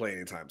that's going to play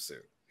anytime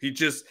soon. He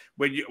just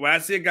when I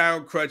see a guy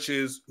on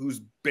crutches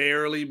who's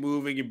barely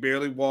moving and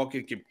barely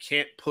walking,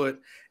 can't put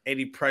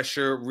any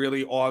pressure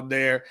really on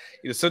there.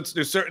 You know, since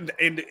there's certain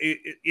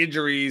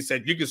injuries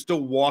that you can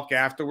still walk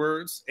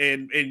afterwards,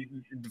 and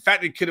the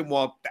fact that he couldn't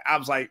walk, I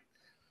was like,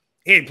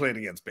 he ain't playing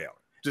against Baylor.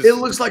 It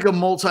looks like a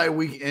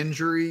multi-week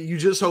injury. You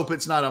just hope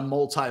it's not a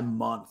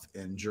multi-month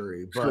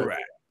injury. But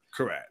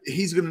correct.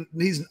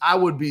 I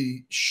would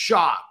be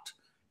shocked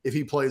if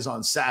he plays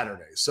on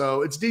Saturday.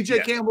 So it's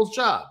DJ Campbell's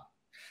job.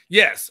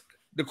 Yes.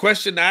 The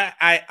question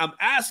I'm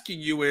asking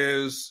you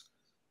is,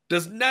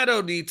 does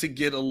Neto need to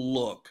get a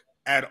look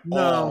at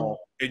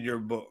all in your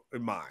book,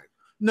 in mine?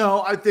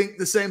 No, I think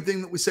the same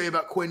thing that we say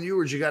about Quinn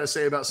Ewers, you got to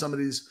say about some of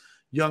these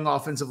young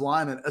offensive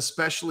linemen,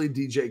 especially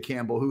DJ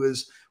Campbell, who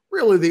is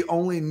really the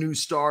only new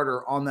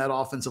starter on that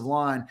offensive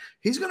line.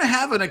 He's going to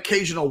have an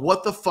occasional,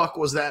 what the fuck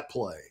was that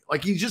play?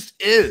 Like, he just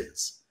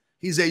is.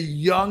 He's a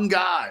young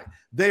guy.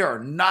 They are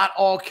not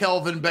all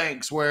Kelvin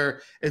Banks,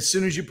 where as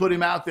soon as you put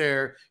him out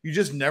there, you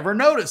just never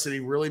notice it. He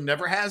really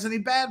never has any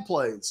bad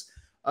plays.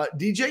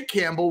 DJ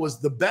Campbell was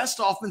the best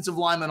offensive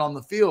lineman on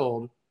the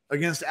field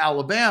against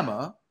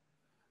Alabama.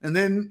 And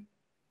then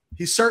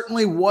he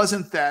certainly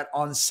wasn't that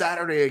on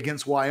Saturday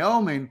against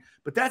Wyoming,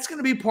 but that's going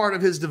to be part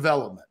of his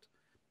development.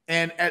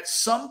 And at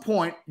some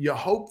point, you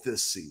hope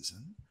this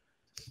season,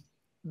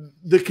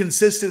 the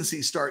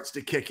consistency starts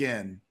to kick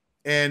in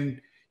and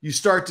you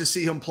start to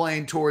see him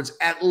playing towards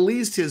at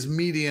least his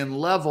median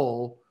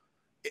level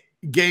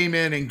game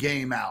in and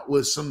game out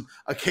with some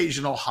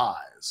occasional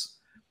highs.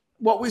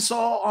 What we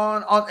saw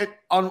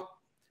on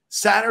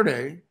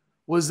Saturday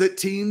was that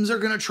teams are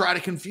going to try to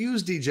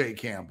confuse DJ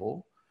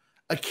Campbell.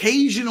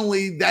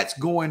 Occasionally, that's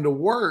going to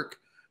work.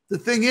 The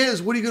thing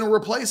is, what are you going to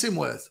replace him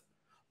with?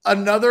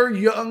 Another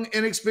young,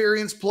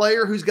 inexperienced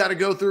player who's got to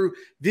go through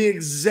the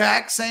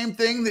exact same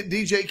thing that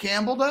DJ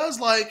Campbell does?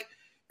 Like,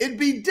 it'd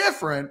be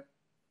different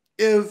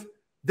if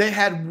they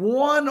had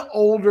one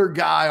older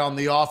guy on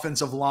the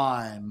offensive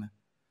line.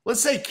 Let's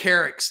say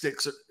Carrick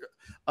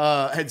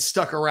had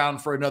stuck around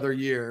for another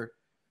year,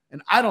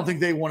 and I don't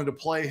think they wanted to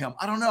play him.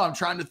 I don't know. I'm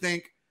trying to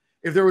think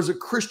if there was a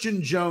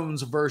Christian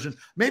Jones version,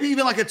 maybe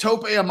even like a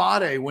Tope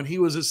Amade when he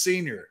was a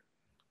senior.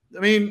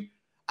 I mean,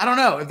 I don't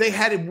know. If they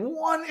had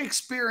one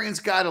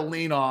experienced guy to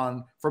lean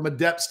on from a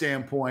depth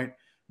standpoint,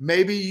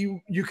 maybe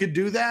you could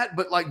do that.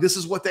 But, like, this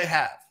is what they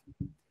have.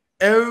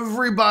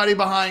 Everybody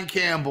behind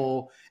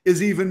Campbell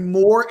is even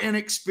more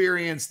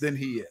inexperienced than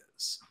he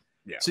is.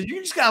 Yeah. So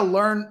you just got to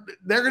learn.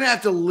 They're going to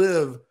have to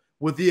live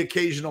with the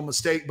occasional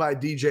mistake by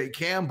DJ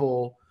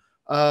Campbell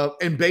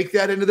and bake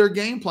that into their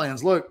game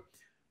plans. Look,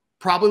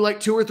 probably like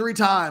 2 or 3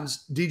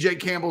 times, DJ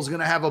Campbell's going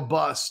to have a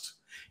bust.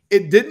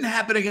 It didn't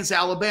happen against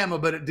Alabama,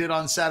 but it did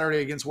on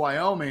Saturday against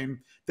Wyoming.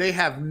 They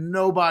have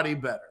nobody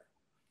better.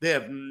 They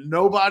have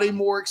nobody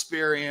more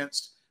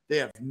experienced. They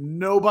have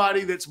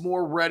nobody that's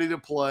more ready to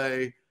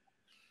play.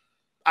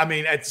 I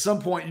mean, at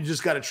some point, you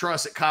just got to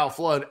trust that Kyle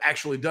Flood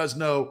actually does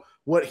know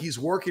what he's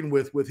working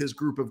with his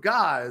group of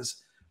guys.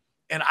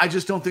 And I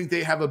just don't think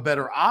they have a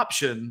better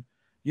option.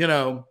 You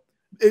know,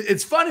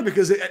 it's funny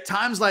because at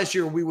times last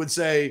year we would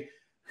say,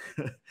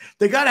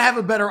 they got to have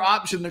a better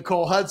option than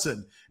Cole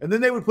Hudson. And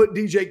then they would put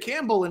DJ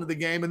Campbell into the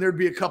game and there'd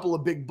be a couple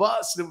of big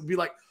busts. And it would be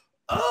like,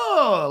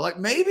 oh, like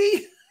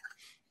maybe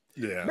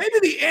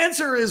the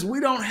answer is we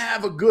don't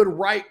have a good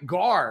right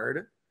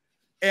guard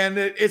and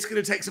it's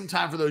going to take some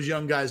time for those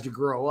young guys to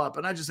grow up.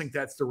 And I just think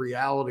that's the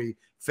reality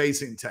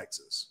facing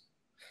Texas.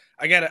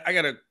 I got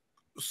a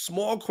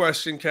small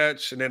question,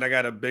 Catch, and then I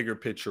got a bigger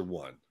picture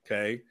one.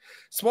 Okay.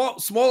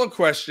 Smaller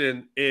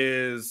question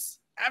is,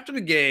 after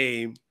the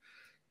game,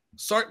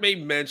 Sark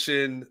made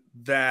mention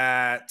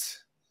that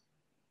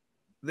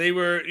they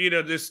were,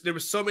 there were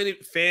so many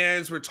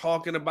fans were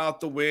talking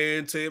about the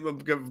win to him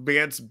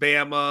against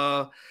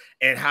Bama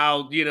and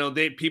how,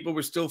 people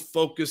were still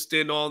focused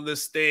in on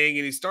this thing.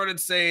 And he started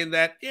saying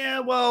that,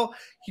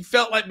 he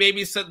felt like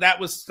maybe that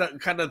was the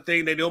kind of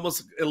thing that he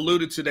almost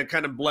alluded to that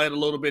kind of bled a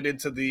little bit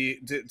into the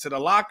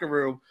locker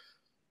room.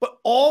 But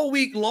all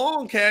week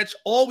long, Catch,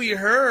 all we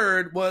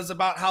heard was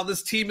about how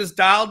this team is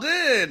dialed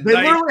in. They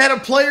literally had a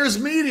players'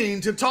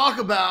 meeting to talk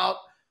about,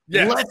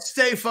 let's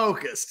stay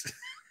focused.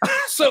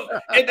 So,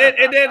 and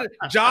then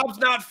job's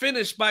not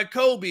finished by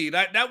Kobe.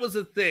 That was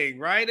a thing,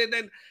 right? And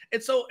then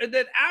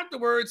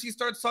afterwards, he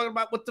starts talking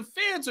about what the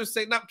fans are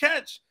saying. Now,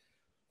 Catch,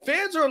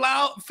 fans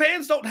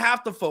don't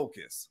have to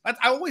focus. I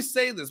always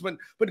say this. When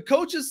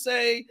coaches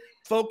say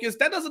focus,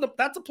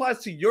 that applies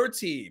to your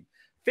team.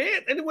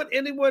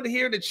 Anyone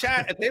here in the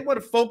chat, if they want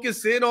to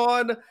focus in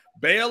on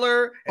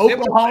Baylor,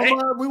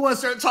 Oklahoma, we want to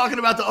start talking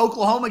about the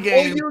Oklahoma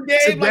game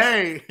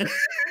today.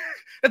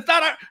 It's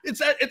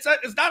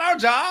not our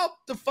job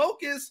to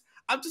focus.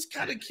 I'm just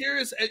kind of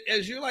curious,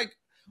 as you are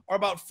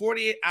about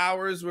 48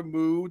 hours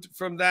removed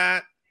from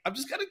that. I'm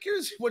just kind of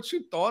curious what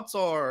your thoughts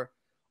are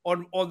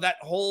on that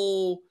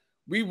whole.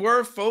 We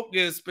were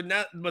focused,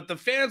 but the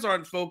fans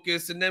aren't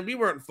focused, and then we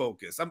weren't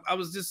focused.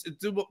 It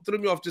threw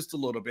me off just a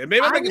little bit.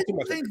 Maybe I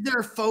didn't think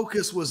their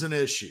focus was an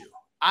issue.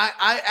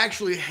 I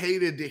actually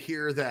hated to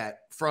hear that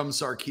from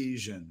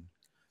Sarkisian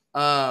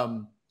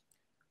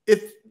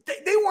If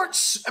they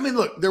weren't, I mean,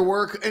 look, there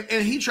were,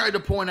 and he tried to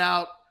point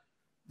out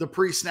the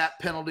pre-snap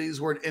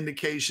penalties were an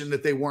indication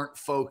that they weren't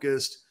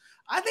focused.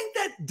 I think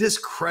that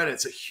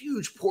discredits a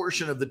huge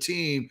portion of the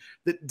team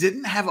that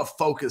didn't have a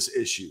focus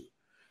issue.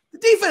 The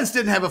defense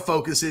didn't have a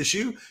focus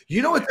issue.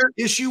 You know what their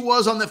issue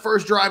was on the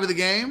first drive of the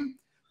game?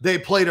 They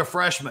played a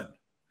freshman.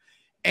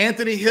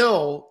 Anthony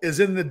Hill is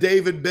in the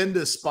David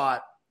Bendis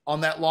spot on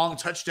that long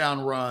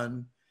touchdown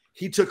run.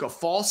 He took a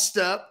false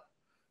step,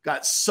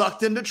 got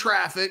sucked into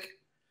traffic,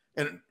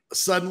 and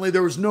suddenly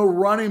there was no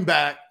running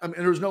back. I mean,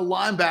 there was no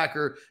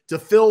linebacker to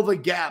fill the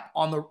gap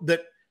on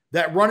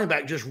that running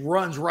back just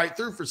runs right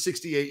through for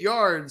 68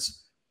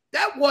 yards.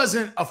 That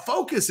wasn't a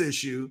focus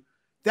issue.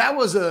 That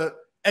was a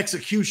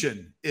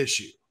execution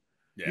issue.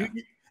 Yeah.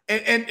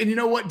 And you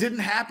know what didn't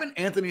happen?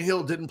 Anthony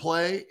Hill didn't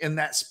play in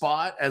that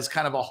spot as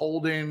kind of a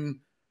holding,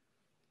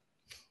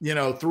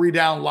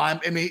 3-down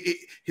line. I mean,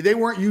 they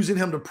weren't using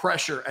him to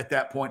pressure at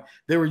that point.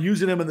 They were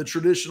using him in the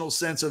traditional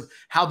sense of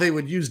how they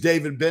would use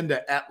David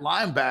Benda at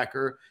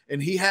linebacker,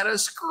 and he had a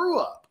screw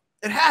up.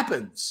 It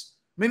happens.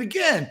 I mean,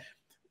 again,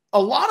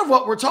 a lot of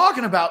what we're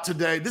talking about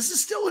today, this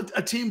is still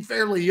a team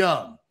fairly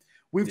young.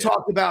 We've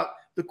talked about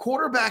the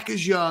quarterback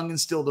is young and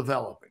still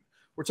developing.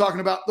 We're talking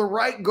about the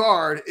right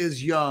guard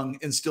is young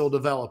and still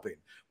developing.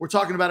 We're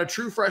talking about a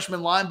true freshman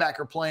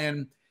linebacker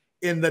playing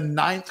in the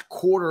 9th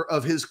quarter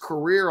of his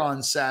career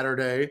on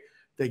Saturday.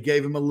 They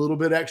gave him a little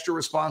bit extra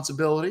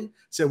responsibility.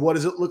 Said, what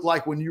does it look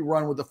like when you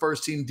run with the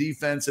first team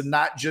defense and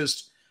not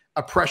just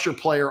a pressure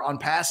player on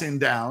passing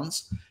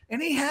downs?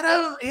 And he had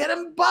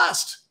him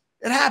bust.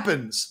 It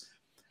happens.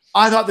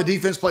 I thought the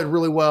defense played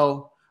really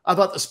well. I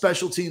thought the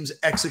special teams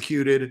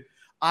executed.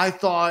 I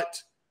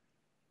thought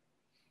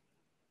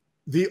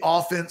the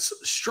offense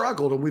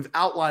struggled, and we've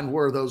outlined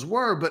where those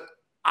were, but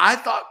I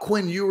thought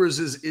Quinn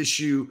Ewers'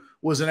 issue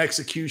was an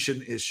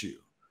execution issue.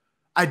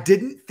 I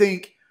didn't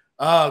think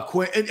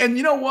Quinn, and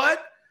you know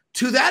what?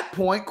 To that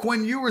point,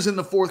 Quinn Ewers in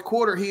the 4th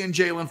quarter, he and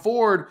Jalen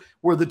Ford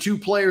were the two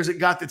players that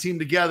got the team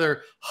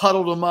together,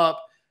 huddled them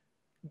up,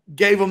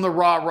 gave them the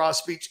rah-rah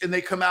speech, and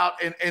they come out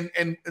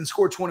and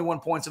scored 21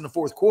 points in the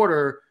 4th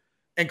quarter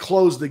and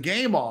closed the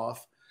game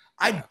off.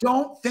 I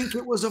don't think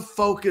it was a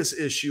focus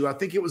issue. I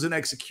think it was an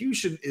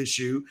execution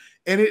issue,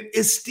 and it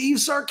is Steve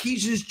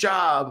Sarkisian's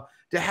job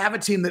to have a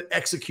team that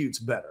executes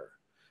better.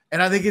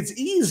 And I think it's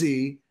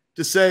easy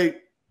to say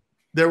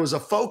there was a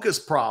focus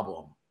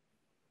problem.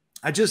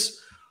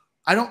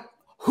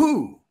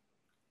 Who?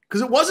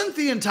 Because it wasn't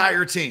the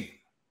entire team.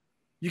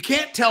 You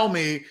can't tell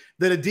me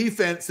that a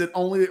defense that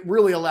only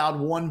really allowed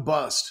one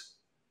bust,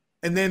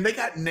 and then they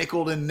got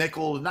nickeled and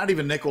nickeled, not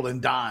even nickeled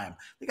and dime.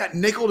 They got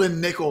nickeled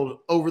and nickeled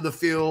over the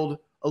field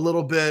a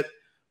little bit,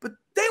 but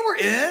they were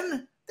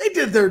in. They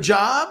did their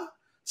job.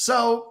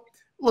 So,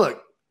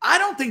 look, I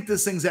don't think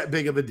this thing's that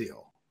big of a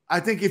deal.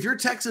 I think if you're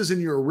Texas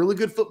and you're a really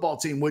good football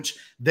team, which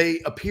they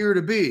appear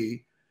to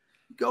be,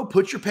 go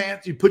put your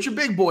pants, you put your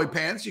big boy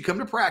pants, you come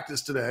to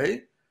practice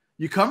today,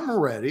 you come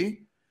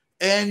ready,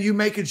 and you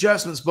make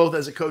adjustments both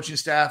as a coaching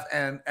staff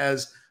and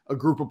as a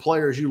group of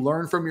players. You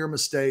learn from your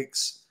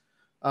mistakes.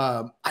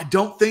 I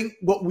don't think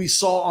what we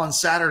saw on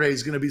Saturday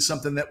is going to be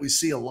something that we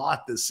see a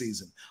lot this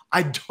season.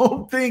 I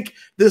don't think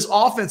this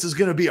offense is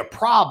going to be a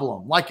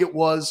problem like it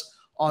was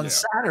on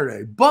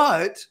Saturday,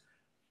 but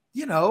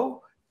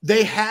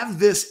they have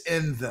this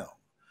in them.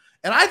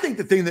 And I think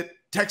the thing that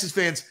Texas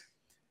fans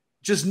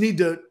just need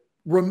to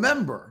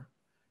remember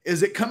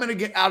is that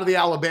coming out of the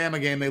Alabama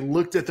game, they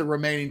looked at the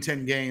remaining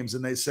 10 games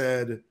and they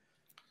said,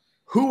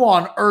 who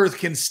on earth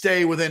can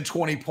stay within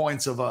 20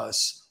 points of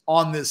us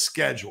on this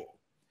schedule?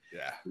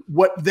 Yeah.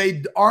 What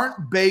they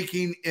aren't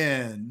baking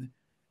in,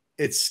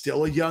 it's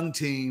still a young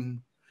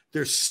team.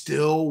 They're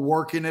still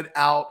working it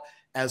out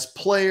as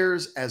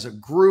players, as a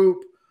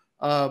group.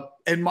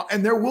 And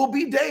there will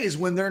be days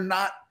when they're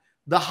not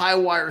the high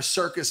wire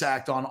circus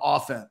act on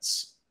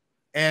offense.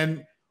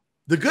 And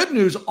the good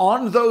news,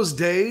 on those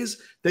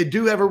days, they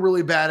do have a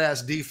really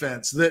badass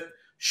defense that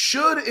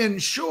should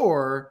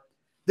ensure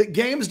that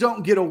games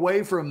don't get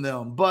away from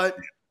them. But,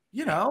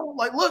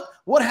 look,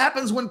 what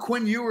happens when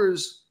Quinn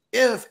Ewers,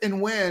 if and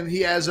when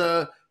he has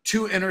a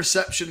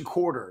 2-interception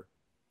quarter?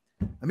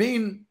 I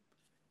mean,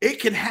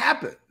 it can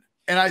happen.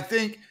 And I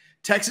think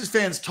Texas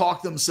fans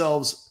talked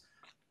themselves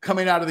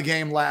coming out of the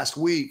game last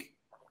week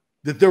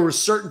that there were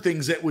certain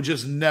things that would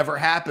just never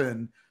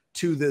happen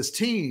to this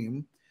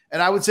team.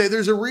 And I would say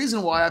there's a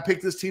reason why I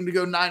picked this team to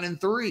go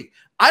 9-3.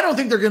 I don't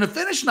think they're going to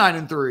finish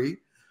 9-3,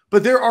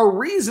 but there are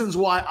reasons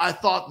why I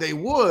thought they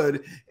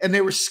would, and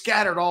they were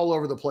scattered all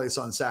over the place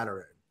on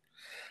Saturday.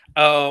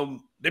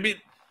 Maybe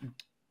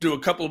do a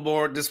couple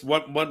more, just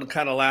one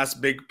kind of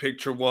last big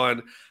picture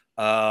one.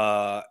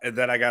 And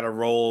then I got to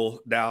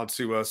roll down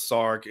to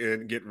Sark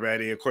and get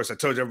ready. Of course, I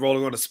told you I'm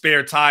rolling on a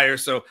spare tire,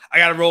 so I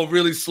got to roll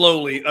really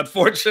slowly.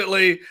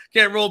 Unfortunately,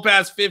 can't roll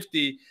past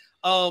 50.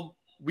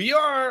 We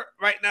are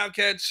right now,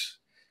 Catch,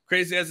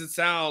 crazy as it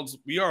sounds,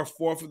 we are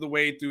 1/4 of the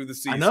way through the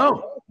season. I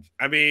know.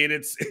 I mean,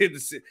 it's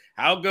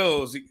how it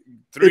goes. It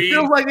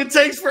feels like it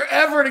takes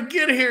forever to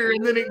get here,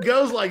 and then it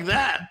goes like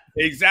that.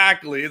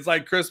 Exactly. It's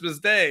like Christmas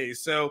Day.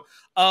 So,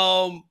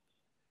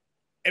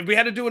 if we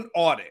had to do an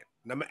audit,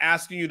 and I'm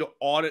asking you to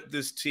audit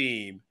this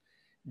team,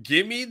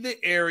 give me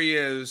the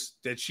areas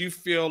that you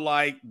feel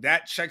like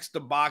that checks the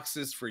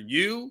boxes for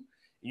you.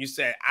 And you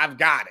say, I've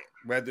got it,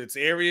 whether it's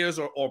areas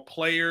or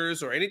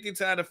players or anything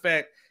to that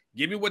effect.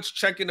 Give me what's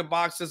checking the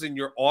boxes in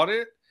your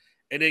audit,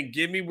 and then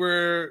give me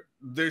where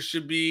there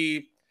should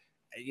be,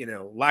 you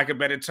know, lack of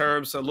better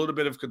terms, a little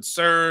bit of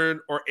concern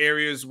or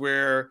areas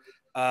where,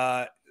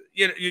 not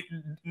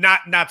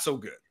so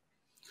good.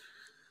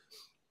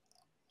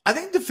 I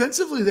think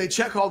defensively they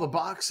check all the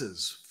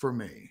boxes for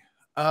me.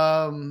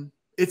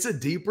 It's a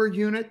deeper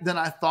unit than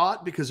I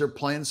thought because they're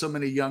playing so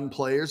many young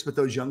players, but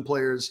those young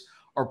players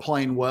are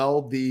playing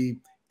well. The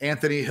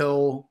Anthony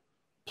Hill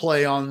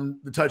play on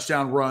the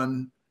touchdown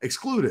run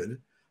excluded.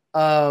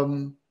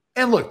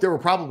 And look, there were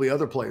probably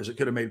other players that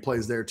could have made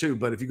plays there too.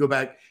 But if you go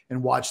back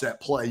and watch that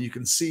play, you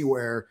can see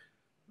where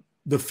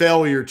the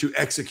failure to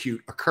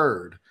execute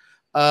occurred.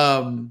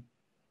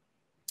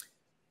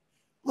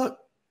 Look,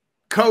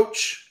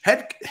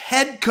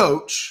 head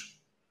coach,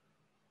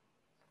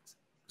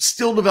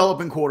 still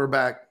developing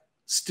quarterback,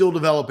 still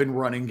developing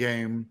running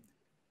game,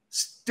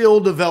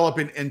 still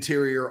developing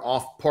interior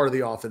off part of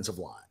the offensive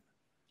line.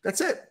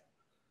 That's it.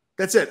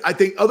 That's it. I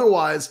think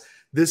otherwise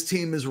this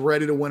team is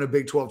ready to win a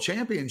Big 12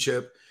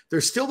 championship. They're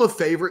still the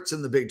favorites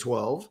in the Big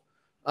 12.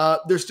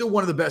 They're still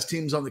one of the best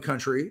teams on the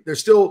country.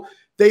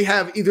 They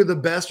have either the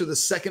best or the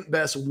second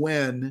best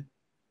win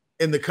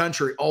in the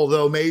country.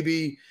 Although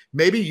maybe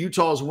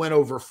Utah's win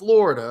over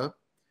Florida,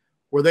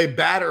 where they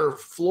batter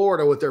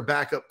Florida with their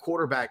backup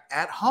quarterback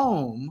at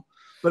home,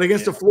 but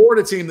against a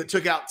Florida team that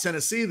took out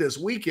Tennessee this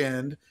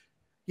weekend,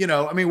 you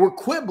know, I mean, we're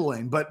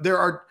quibbling, but there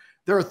are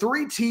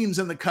three teams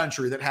in the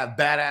country that have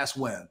badass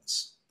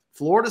wins: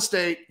 Florida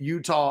State,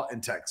 Utah,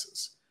 and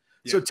Texas.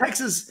 Yeah. So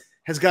Texas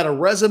has got a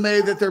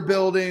resume that they're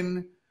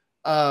building.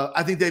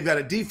 I think they've got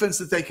a defense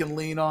that they can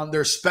lean on.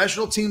 Their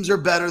special teams are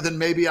better than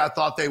maybe I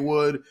thought they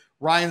would.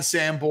 Ryan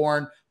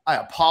Sanborn, I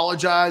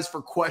apologize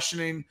for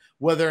questioning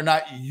whether or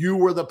not you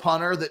were the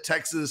punter that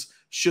Texas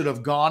should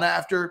have gone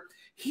after.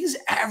 He's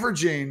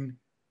averaging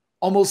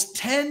almost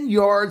 10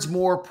 yards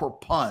more per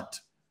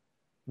punt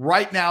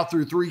right now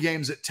through 3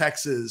 games at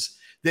Texas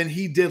than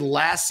he did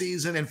last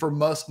season and for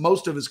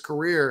most of his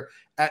career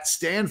at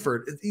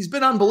Stanford. He's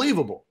been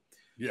unbelievable.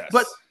 Yes.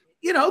 But,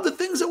 you know, the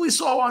things that we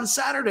saw on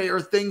Saturday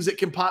are things that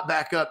can pop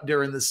back up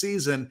during the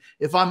season.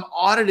 If I'm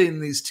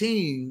auditing this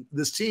team,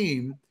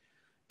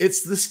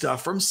 it's the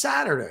stuff from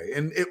Saturday.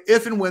 And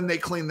if and when they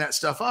clean that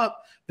stuff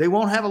up, they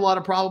won't have a lot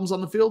of problems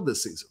on the field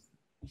this season.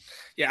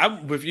 Yeah,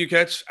 I'm with you,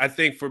 Catch. I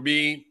think for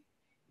me,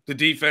 the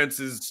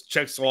defense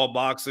checks all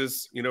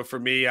boxes. You know, for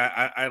me,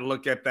 I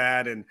look at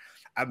that and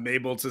I'm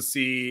able to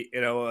see,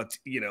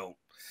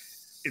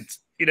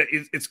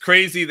 it's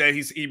crazy that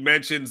he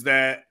mentions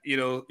that,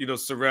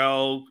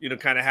 Sorrell,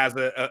 kind of has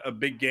a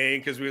big game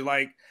because we're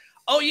like,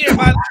 oh yeah,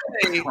 by the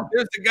way,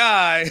 there's a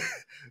guy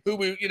who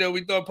we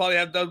thought probably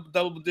have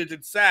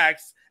double-digit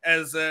sacks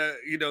as the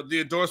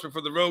endorsement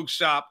for the Rogue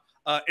Shop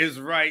is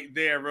right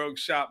there,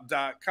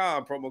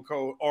 rogueshop.com, promo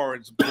code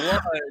Orange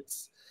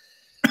Bloods.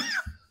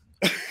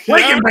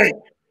 Wake and bake.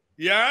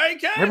 Yeah, all right,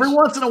 Cash? Every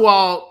once in a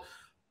while.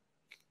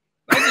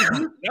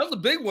 That was a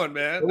big one,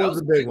 man. It was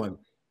a big one.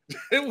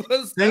 It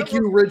was. Thank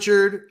you,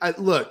 Richard.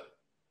 Look. Is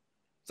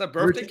that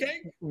birthday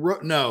cake?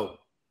 No.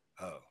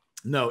 Oh.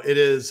 No, it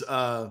is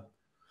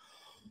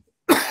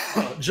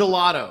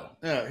gelato.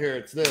 Yeah, here,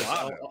 it's this.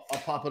 I'll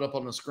pop it up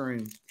on the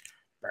screen.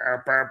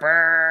 Some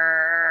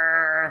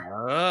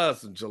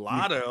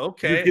gelato.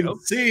 Okay. You can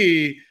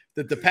see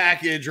that the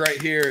package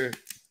right here,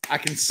 I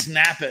can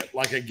snap it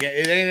like a game.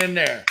 It ain't in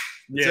there.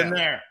 It's in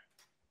there.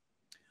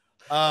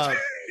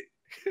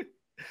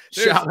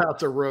 Shout out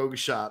to Rogue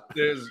Shop.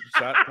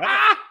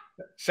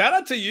 Shout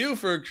out to you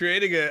for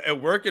creating a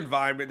work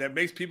environment that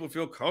makes people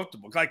feel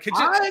comfortable. Like,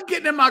 I ain't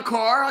getting in my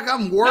car like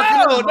I'm working.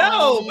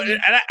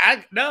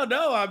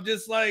 No. I'm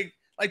just like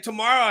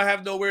tomorrow I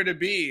have nowhere to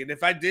be, and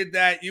if I did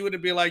that, you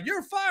wouldn't be like,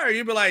 you're fired.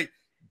 You'd be like,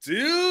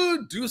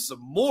 dude, do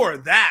some more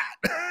of that.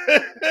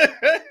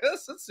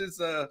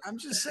 I'm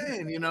just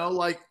saying,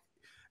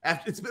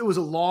 it was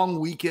a long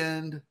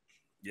weekend.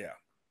 Yeah.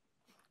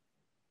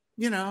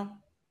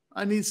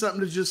 I need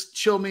something to just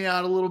chill me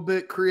out a little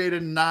bit, create a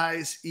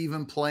nice,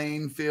 even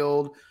playing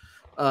field.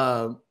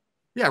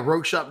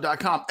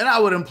 Rogueshop.com. And I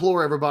would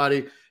implore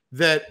everybody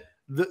that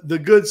the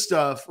good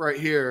stuff right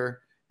here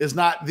is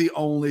not the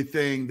only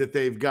thing that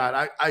they've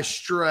got. I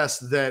stress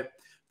that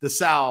the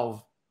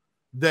salve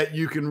that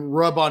you can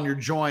rub on your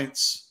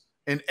joints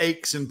and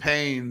aches and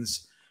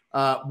pains,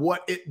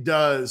 what it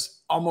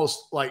does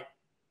almost like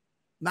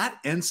not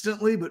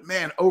instantly, but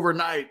man,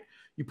 overnight,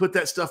 you put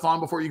that stuff on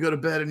before you go to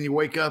bed and you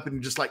wake up and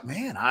you're just like,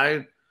 man,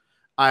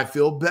 I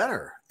feel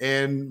better.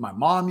 And my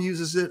mom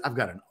uses it. I've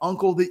got an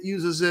uncle that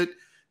uses it.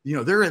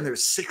 They're in their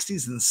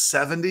 60s and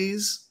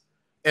 70s.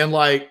 And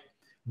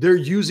they're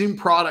using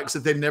products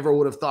that they never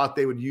would have thought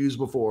they would use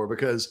before,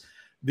 because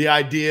the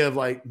idea of,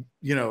 like,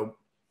 you know,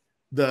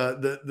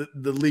 the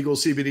legal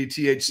CBD,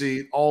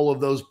 THC, all of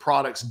those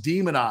products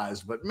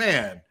demonized, but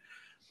man,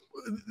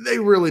 they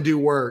really do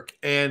work,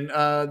 and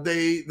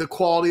the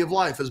quality of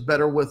life is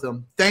better with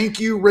them. Thank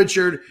you,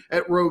 Richard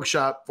at Rogue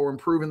Shop, for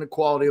improving the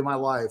quality of my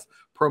life.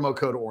 Promo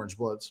code Orange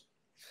Bloods.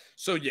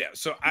 So yeah,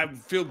 so I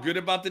feel good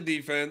about the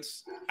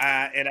defense,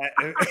 and I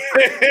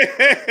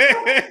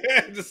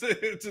just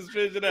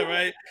finish it up,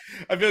 right?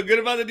 I feel good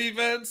about the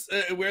defense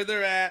where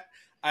they're at.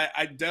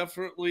 I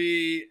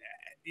definitely,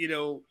 you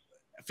know,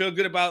 feel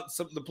good about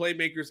some of the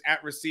playmakers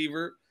at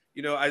receiver.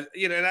 And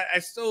I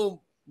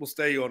still will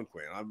stay on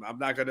Quinn. I'm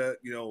not gonna,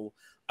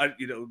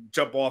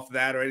 jump off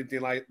that or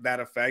anything like that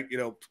effect.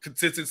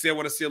 Consistency I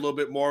want to see a little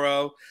bit more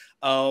of.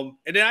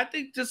 And then I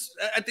think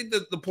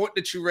that the point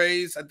that you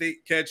raised, I think,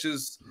 Catch,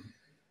 is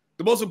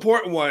the most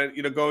important one,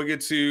 going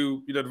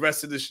into, the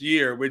rest of this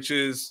year, which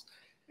is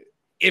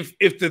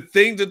if the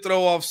thing to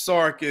throw off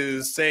Sark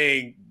is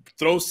saying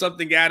throw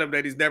something at him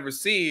that he's never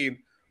seen,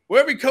 well,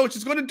 every coach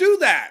is going to do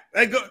that.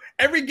 Like,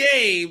 every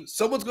game,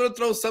 someone's going to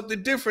throw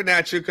something different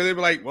at you, because they're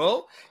like,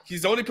 well,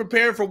 he's only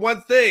prepared for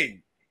one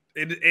thing.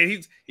 And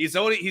he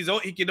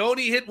can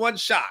only hit one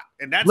shot,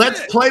 and that's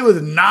Let's play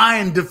with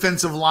 9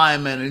 defensive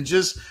linemen and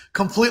just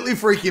completely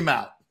freak him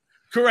out.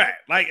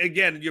 Correct. Like,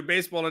 again, your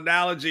baseball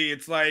analogy,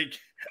 it's like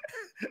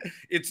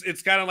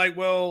it's kind of like,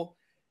 well,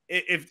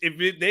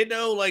 if they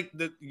know, like,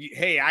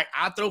 hey,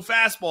 I throw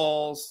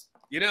fastballs,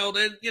 then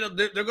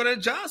they're going to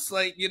adjust.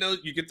 Like, you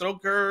can throw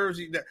curves.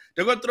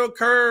 They're going to throw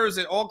curves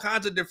and all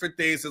kinds of different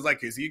things. It's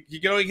like, he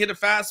can only hit a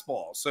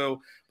fastball, so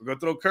we're going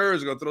to throw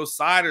curves. We're going to throw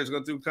sliders. We're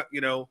going to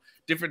do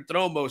different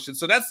throw motions.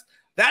 So that's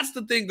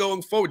the thing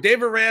going forward.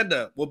 Dave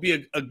Aranda will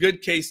be a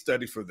good case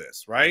study for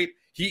this, right?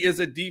 He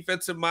is a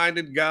defensive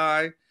minded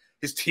guy.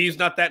 His team's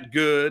not that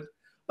good,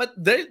 but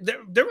they're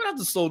going to have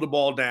to slow the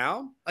ball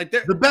down. Like,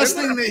 the best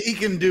thing that he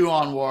can do,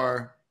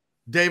 Anwar,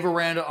 Dave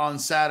Aranda on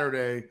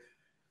Saturday,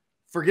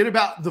 forget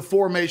about the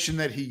formation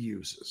that he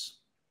uses.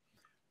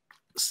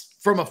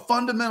 From a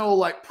fundamental,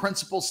 like,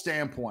 principle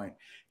standpoint,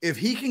 if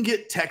he can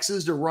get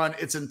Texas to run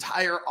its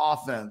entire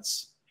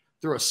offense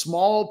through a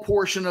small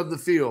portion of the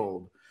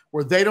field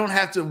where they don't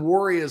have to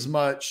worry as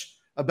much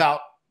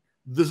about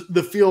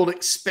the field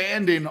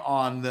expanding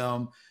on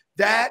them,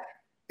 that's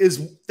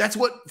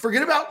what,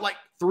 forget about like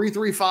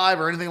 3-3-5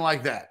 or anything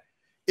like that.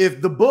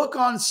 If the book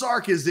on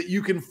Sark is that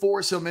you can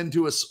force him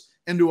into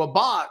a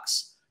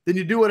box, then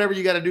you do whatever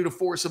you got to do to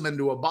force him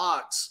into a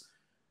box.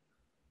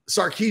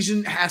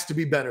 Sarkisian has to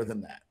be better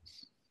than that.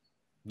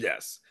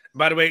 Yes.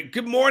 By the way,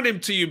 good morning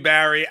to you,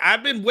 Barry.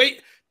 I've been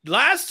waiting.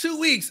 Last 2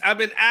 weeks, I've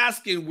been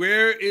asking,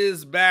 where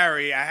is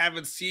Barry? I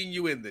haven't seen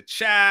you in the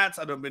chats.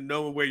 I don't been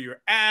knowing where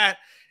you're at.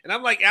 And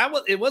I'm like,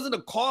 it wasn't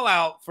a call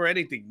out for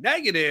anything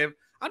negative.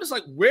 I'm just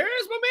like, where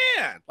is my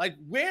man? Like,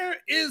 where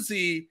is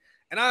he?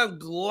 And I'm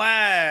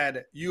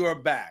glad you are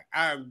back.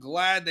 I'm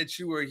glad that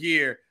you are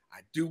here.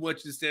 I do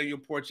want you to stay on your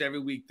porch every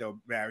week, though,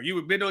 Barry. You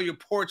have been on your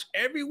porch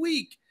every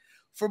week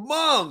for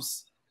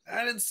months.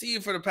 I didn't see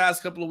you for the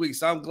past couple of weeks.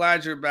 So I'm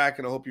glad you're back,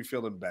 and I hope you're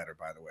feeling better,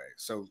 by the way.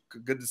 So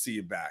good to see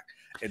you back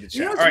in the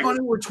chat. It's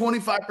funny, we're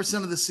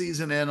 25% of the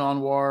season in,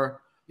 Anwar.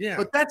 Yeah.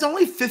 But that's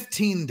only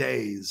 15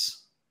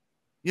 days.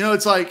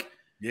 It's like,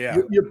 yeah,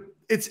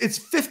 it's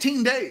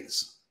 15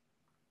 days.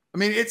 I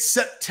mean, it's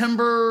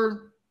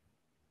September.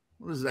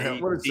 What is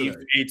that? What is it?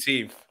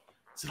 18th.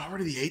 Is it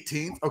already the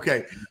 18th?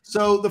 Okay.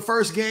 So the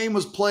first game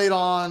was played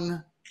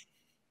on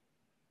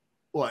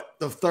what?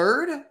 The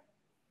 3rd?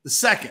 The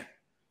 2nd.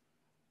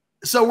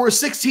 So we're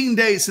 16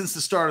 days since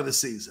the start of the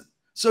season.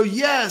 So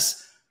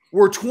yes,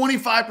 we're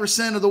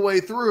 25% of the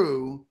way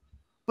through,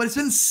 but it's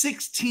been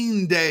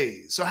 16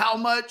 days. So how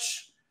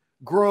much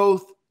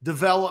growth,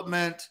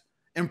 development,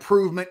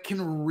 improvement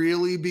can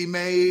really be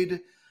made?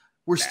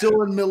 We're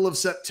still in the middle of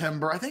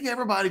September. I think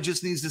everybody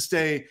just needs to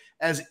stay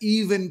as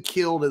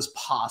even-keeled as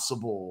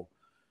possible.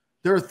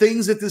 There are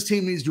things that this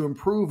team needs to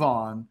improve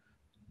on,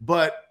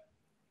 but,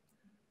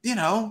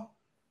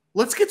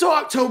 let's get to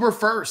October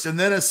 1st and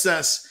then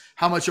assess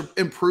how much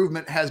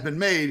improvement has been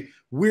made.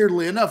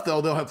 Weirdly enough,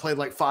 though, they'll have played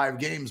like 5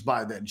 games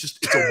by then. Just,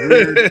 it's a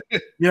weird,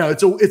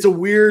 it's a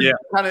weird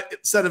kind of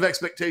set of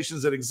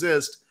expectations that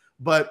exist.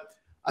 But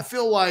I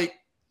feel like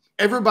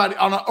everybody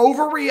on an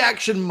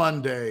Overreaction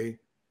Monday,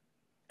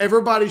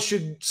 everybody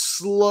should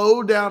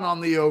slow down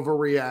on the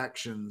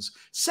overreactions.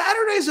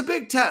 Saturday's a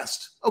big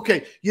test.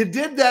 Okay, you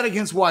did that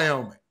against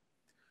Wyoming.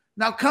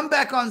 Now come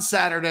back on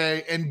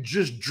Saturday and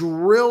just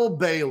drill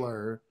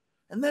Baylor,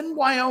 and then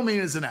Wyoming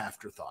is an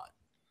afterthought.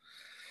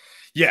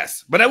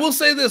 Yes, but I will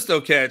say this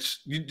though, Catch.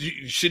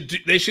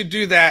 They should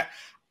do that.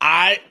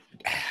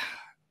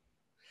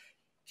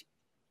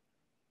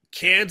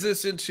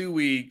 Kansas in 2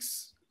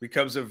 weeks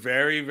becomes a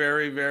very,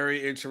 very,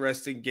 very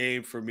interesting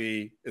game for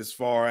me as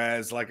far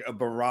as like a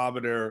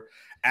barometer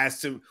as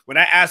to when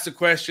I ask the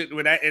question,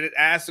 and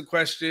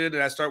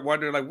I start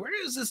wondering, like,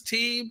 where is this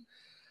team?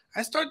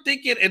 I start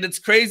thinking, and it's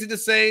crazy to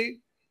say,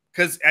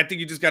 because I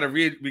think you just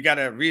we got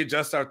to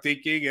readjust our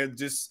thinking and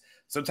just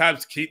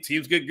Sometimes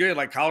teams get good.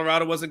 Like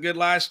Colorado wasn't good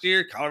last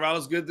year.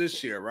 Colorado's good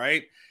this year,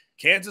 right?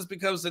 Kansas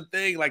becomes the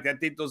thing. Like I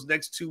think those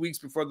next 2 weeks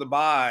before the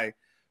bye,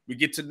 we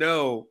get to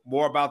know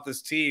more about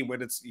this team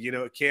when it's,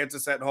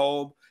 Kansas at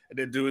home and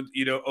then doing,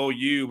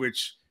 OU,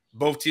 which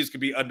both teams could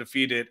be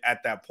undefeated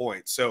at that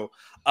point. So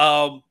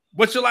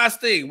what's your last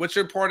thing? What's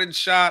your important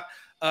shot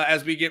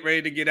as we get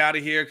ready to get out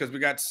of here? Because we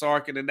got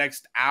Sark in the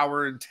next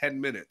hour and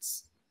 10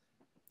 minutes.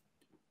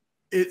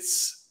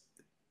 It's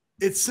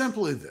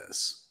simply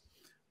this.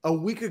 A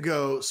week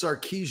ago,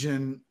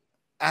 Sarkisian,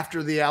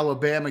 after the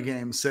Alabama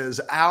game, says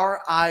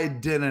our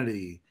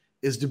identity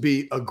is to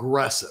be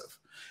aggressive.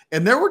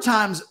 And there were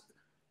times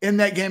in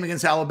that game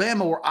against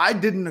Alabama where I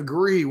didn't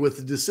agree with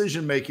the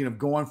decision-making of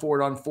going for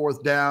it on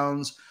fourth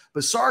downs.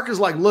 But Sark is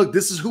like, look,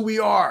 this is who we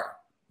are.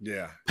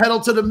 Yeah.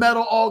 Pedal to the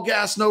metal, all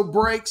gas, no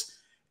brakes.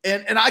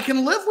 And I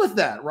can live with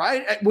that,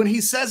 right? When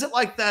he says it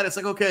like that, it's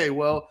like, okay,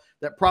 well,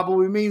 that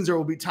probably means there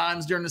will be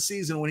times during the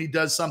season when he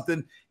does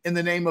something in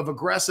the name of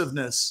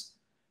aggressiveness.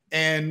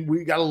 And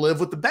we got to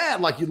live with the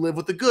bad like you live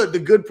with the good. The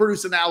good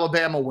produced an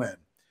Alabama win.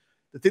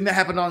 The thing that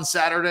happened on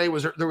Saturday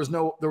was there was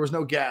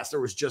no gas. There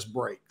was just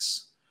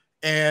brakes.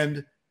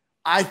 And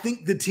I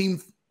think the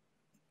team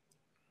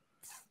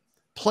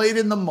played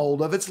in the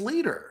mold of its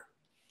leader.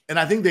 And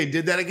I think they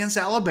did that against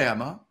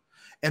Alabama.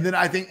 And then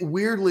I think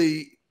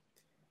weirdly,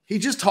 he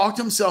just talked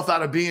himself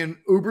out of being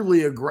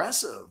uberly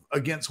aggressive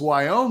against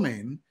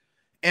Wyoming.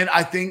 And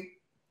I think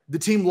the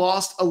team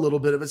lost a little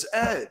bit of its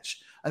edge.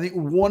 I think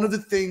one of the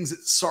things that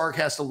Sark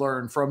has to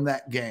learn from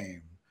that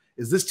game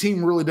is this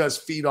team really does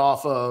feed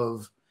off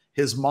of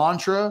his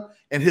mantra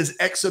and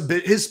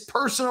his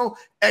personal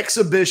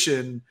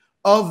exhibition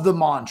of the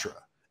mantra.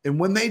 And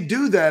when they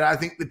do that, I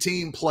think the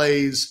team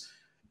plays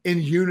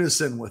in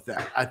unison with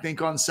that. I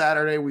think on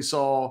Saturday we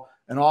saw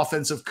an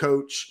offensive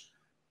coach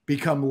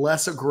become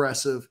less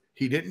aggressive.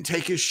 He didn't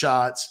take his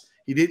shots.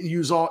 He didn't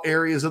use all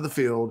areas of the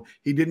field.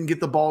 He didn't get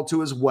the ball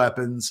to his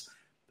weapons.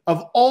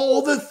 Of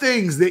all the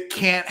things that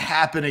can't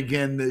happen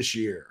again this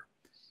year,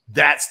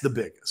 that's the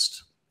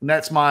biggest. And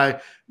that's my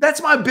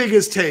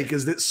biggest take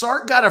is that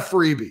Sark got a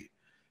freebie.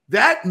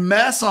 That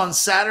mess on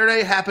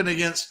Saturday happened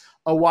against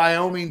a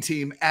Wyoming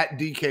team at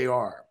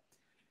DKR.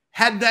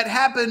 Had that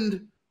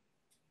happened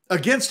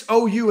against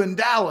OU in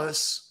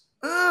Dallas,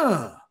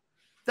 that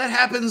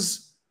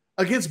happens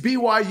against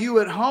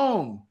BYU at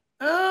home.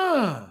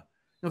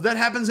 If that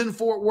happens in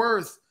Fort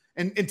Worth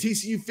and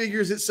TCU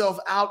figures itself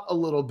out a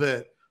little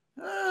bit,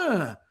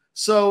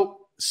 so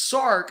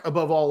Sark,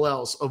 above all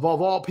else,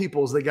 above all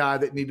people, is the guy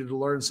that needed to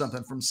learn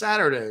something from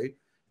Saturday.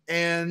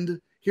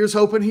 And here's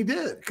hoping he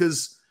did,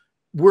 because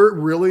we're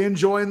really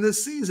enjoying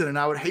this season. And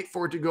I would hate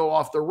for it to go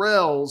off the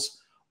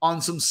rails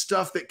on some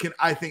stuff that can,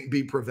 I think,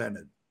 be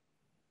prevented.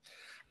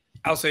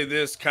 I'll say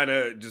this, kind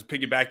of just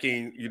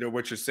piggybacking,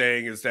 what you're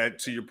saying is that,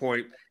 to your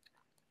point,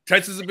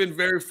 Texas has been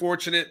very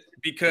fortunate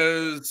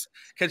because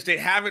they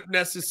haven't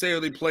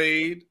necessarily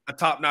played a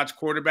top-notch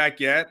quarterback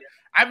yet.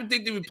 I would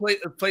think they would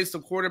play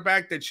some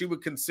quarterback that you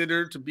would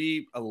consider to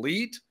be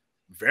elite,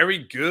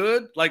 very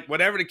good, like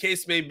whatever the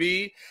case may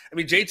be. I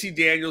mean, JT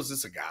Daniels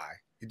is a guy.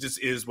 It just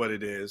is what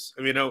it is.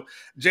 I mean,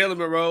 Jalen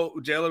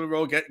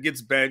Monroe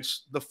gets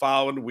benched the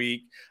following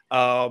week,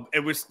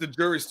 and which the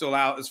jury's still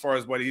out as far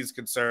as what he's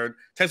concerned.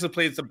 Texas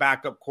plays the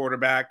backup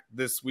quarterback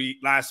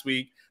last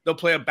week. They'll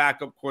play a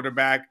backup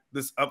quarterback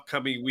this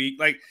upcoming week.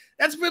 Like,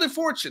 that's really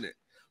fortunate.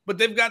 But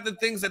they've got the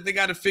things that they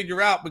got to figure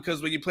out,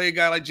 because when you play a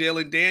guy like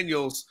Jalen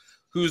Daniels,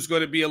 who's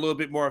going to be a little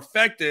bit more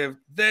effective,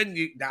 then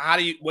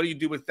what do you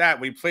do with that?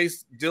 When you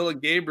place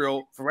Dylan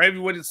Gabriel, for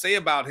everyone to say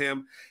about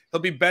him, he'll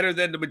be better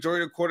than the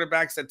majority of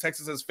quarterbacks that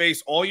Texas has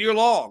faced all year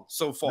long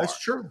so far. That's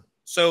true.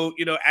 So,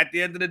 at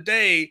the end of the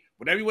day,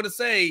 whatever you want to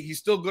say, he's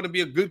still going to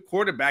be a good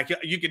quarterback.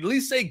 You can at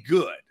least say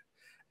good,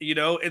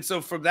 and so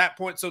from that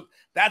point, so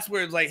that's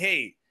where it's like,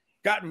 hey,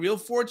 gotten real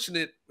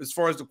fortunate as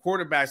far as the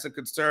quarterbacks are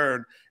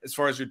concerned, as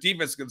far as your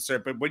defense is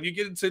concerned. But when you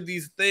get into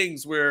these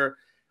things where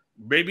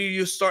maybe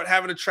you start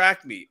having a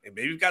track meet, and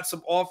maybe you've got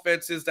some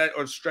offenses that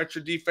are stretch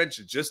your defense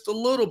just a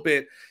little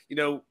bit,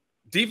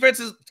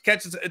 defenses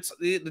catches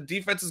the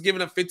defense is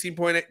giving up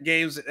 15-point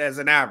games as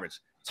an average.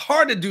 It's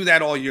hard to do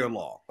that all year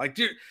long. Like,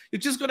 you're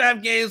just going to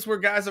have games where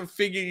guys are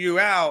figuring you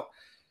out.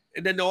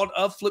 And then on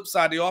the flip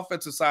side, the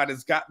offensive side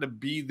has gotten to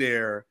be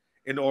there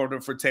in order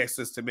for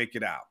Texas to make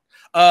it out.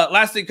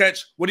 Last thing,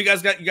 Catch, what do you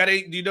guys got? Do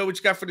you know what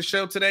you got for the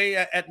show today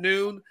at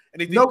noon?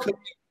 Anything? Nope.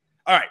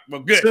 All right.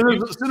 Well, good.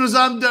 As soon as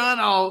I'm done,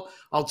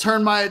 I'll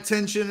turn my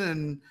attention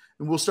and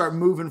we'll start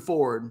moving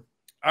forward.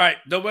 All right.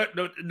 No,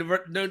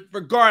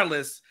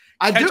 regardless.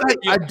 I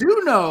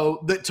do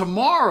know that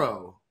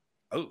tomorrow,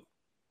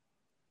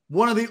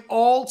 one of the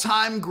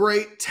all-time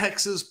great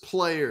Texas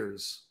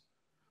players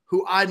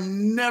who I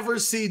never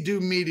see do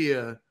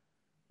media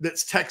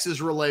that's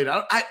Texas related.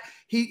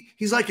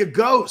 He's like a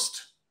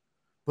ghost,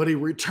 but he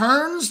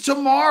returns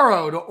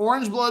tomorrow to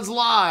Orange Bloods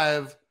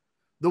Live.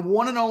 The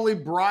one and only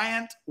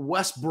Bryant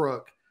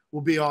Westbrook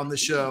will be on the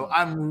show.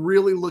 I'm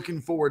really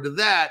looking forward to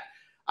that.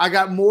 I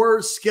got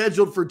more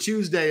scheduled for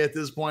Tuesday at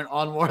this point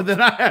on more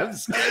than I have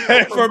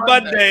scheduled for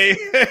Monday.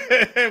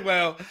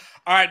 Well,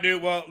 all right,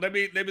 dude. Well, let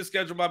me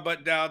schedule my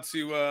butt down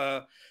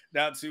to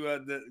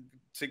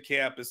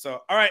campus.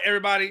 So, all right,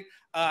 everybody.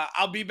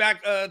 I'll be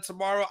back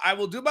tomorrow. I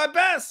will do my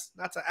best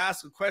not to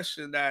ask a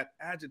question that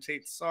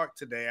agitates Sark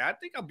today. I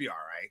think I'll be all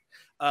right.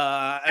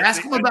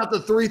 Ask him about the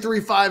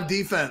 3-3-5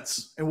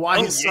 defense and why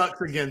he sucks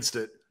against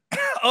it.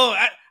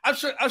 I'm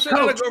sure that'll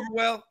go over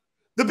well.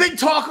 The big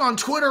talk on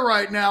Twitter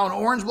right now on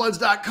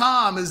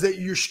orangebloods.com is that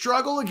you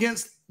struggle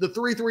against the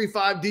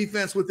 3-3-5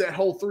 defense with that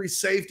whole 3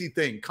 safety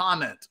thing.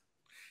 Comment.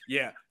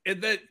 Yeah.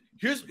 And then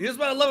here's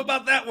what I love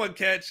about that one,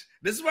 Catch.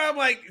 This is where I'm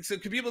like, so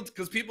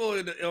because people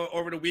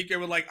over the weekend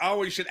were like,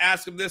 oh, you should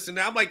ask him this and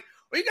that. I'm like,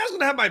 are you guys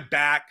going to have my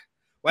back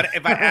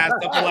if I ask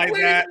something like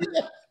that?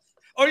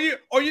 Or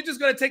you're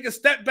just going to take a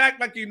step back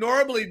like you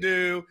normally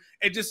do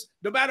and just,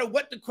 no matter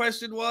what the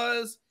question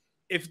was,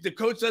 if the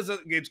coach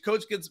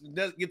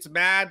gets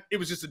mad, it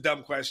was just a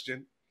dumb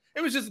question.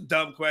 It was just a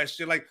dumb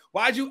question. Like,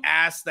 why'd you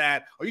ask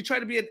that? Are you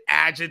trying to be an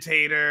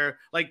agitator?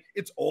 Like,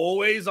 it's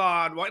always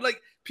on. Why?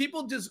 Like,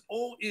 people just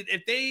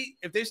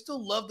if they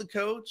still love the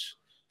coach,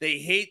 they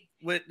hate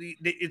what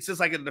it's just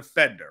like a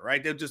defender,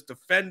 right? They'll just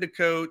defend the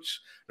coach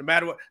no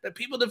matter what. The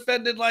people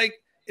defended like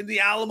in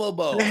the Alamo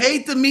Bowl. They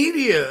hate the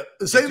media.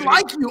 They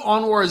like you,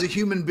 Anwar, as a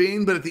human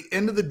being, but at the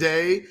end of the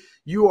day,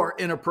 you are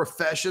in a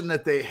profession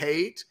that they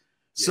hate.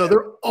 So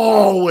they're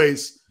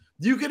always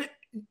you're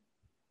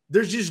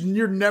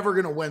never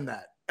gonna win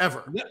that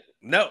ever.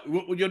 No,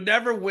 you'll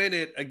never win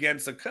it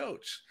against a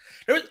coach.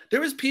 There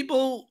was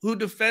people who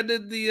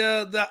defended the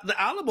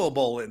Alamo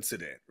Bowl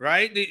incident,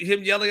 right?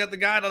 Him yelling at the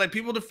guy, like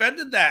people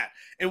defended that,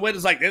 and when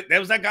it's like that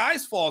was that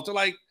guy's fault. They're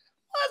like,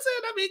 what's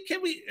it?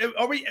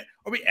 I mean,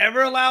 are we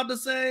ever allowed to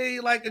say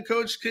like a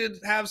coach could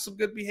have some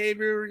good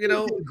behavior? You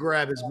know,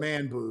 grab his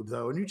man boob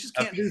though, and you just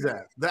can't do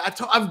that.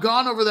 I've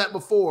gone over that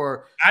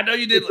before. I know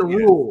you did. It's a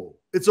rule.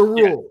 It's a rule.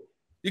 Yeah.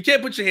 You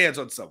can't put your hands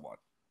on someone.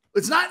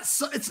 It's not.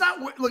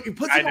 Look, you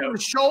put it on your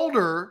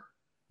shoulder.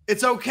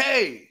 It's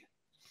okay.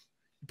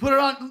 You put it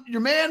on your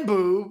man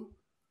boob.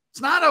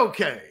 It's not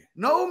okay.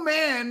 No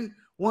man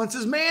wants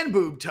his man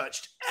boob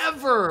touched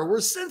ever. We're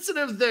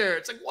sensitive there.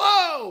 It's like,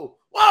 whoa,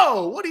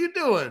 what are you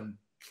doing?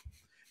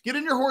 Get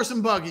in your horse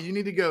and buggy. You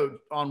need to go,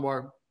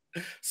 Anwar.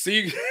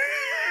 See,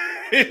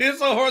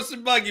 it's a horse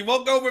and buggy.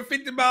 Won't go over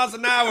 50 miles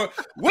an hour.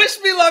 Wish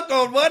me luck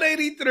on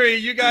 183.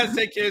 You guys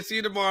take care. See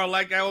you tomorrow.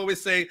 Like I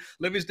always say,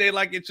 live each day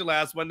like it's your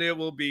last. One day it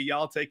will be.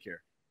 Y'all take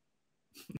care.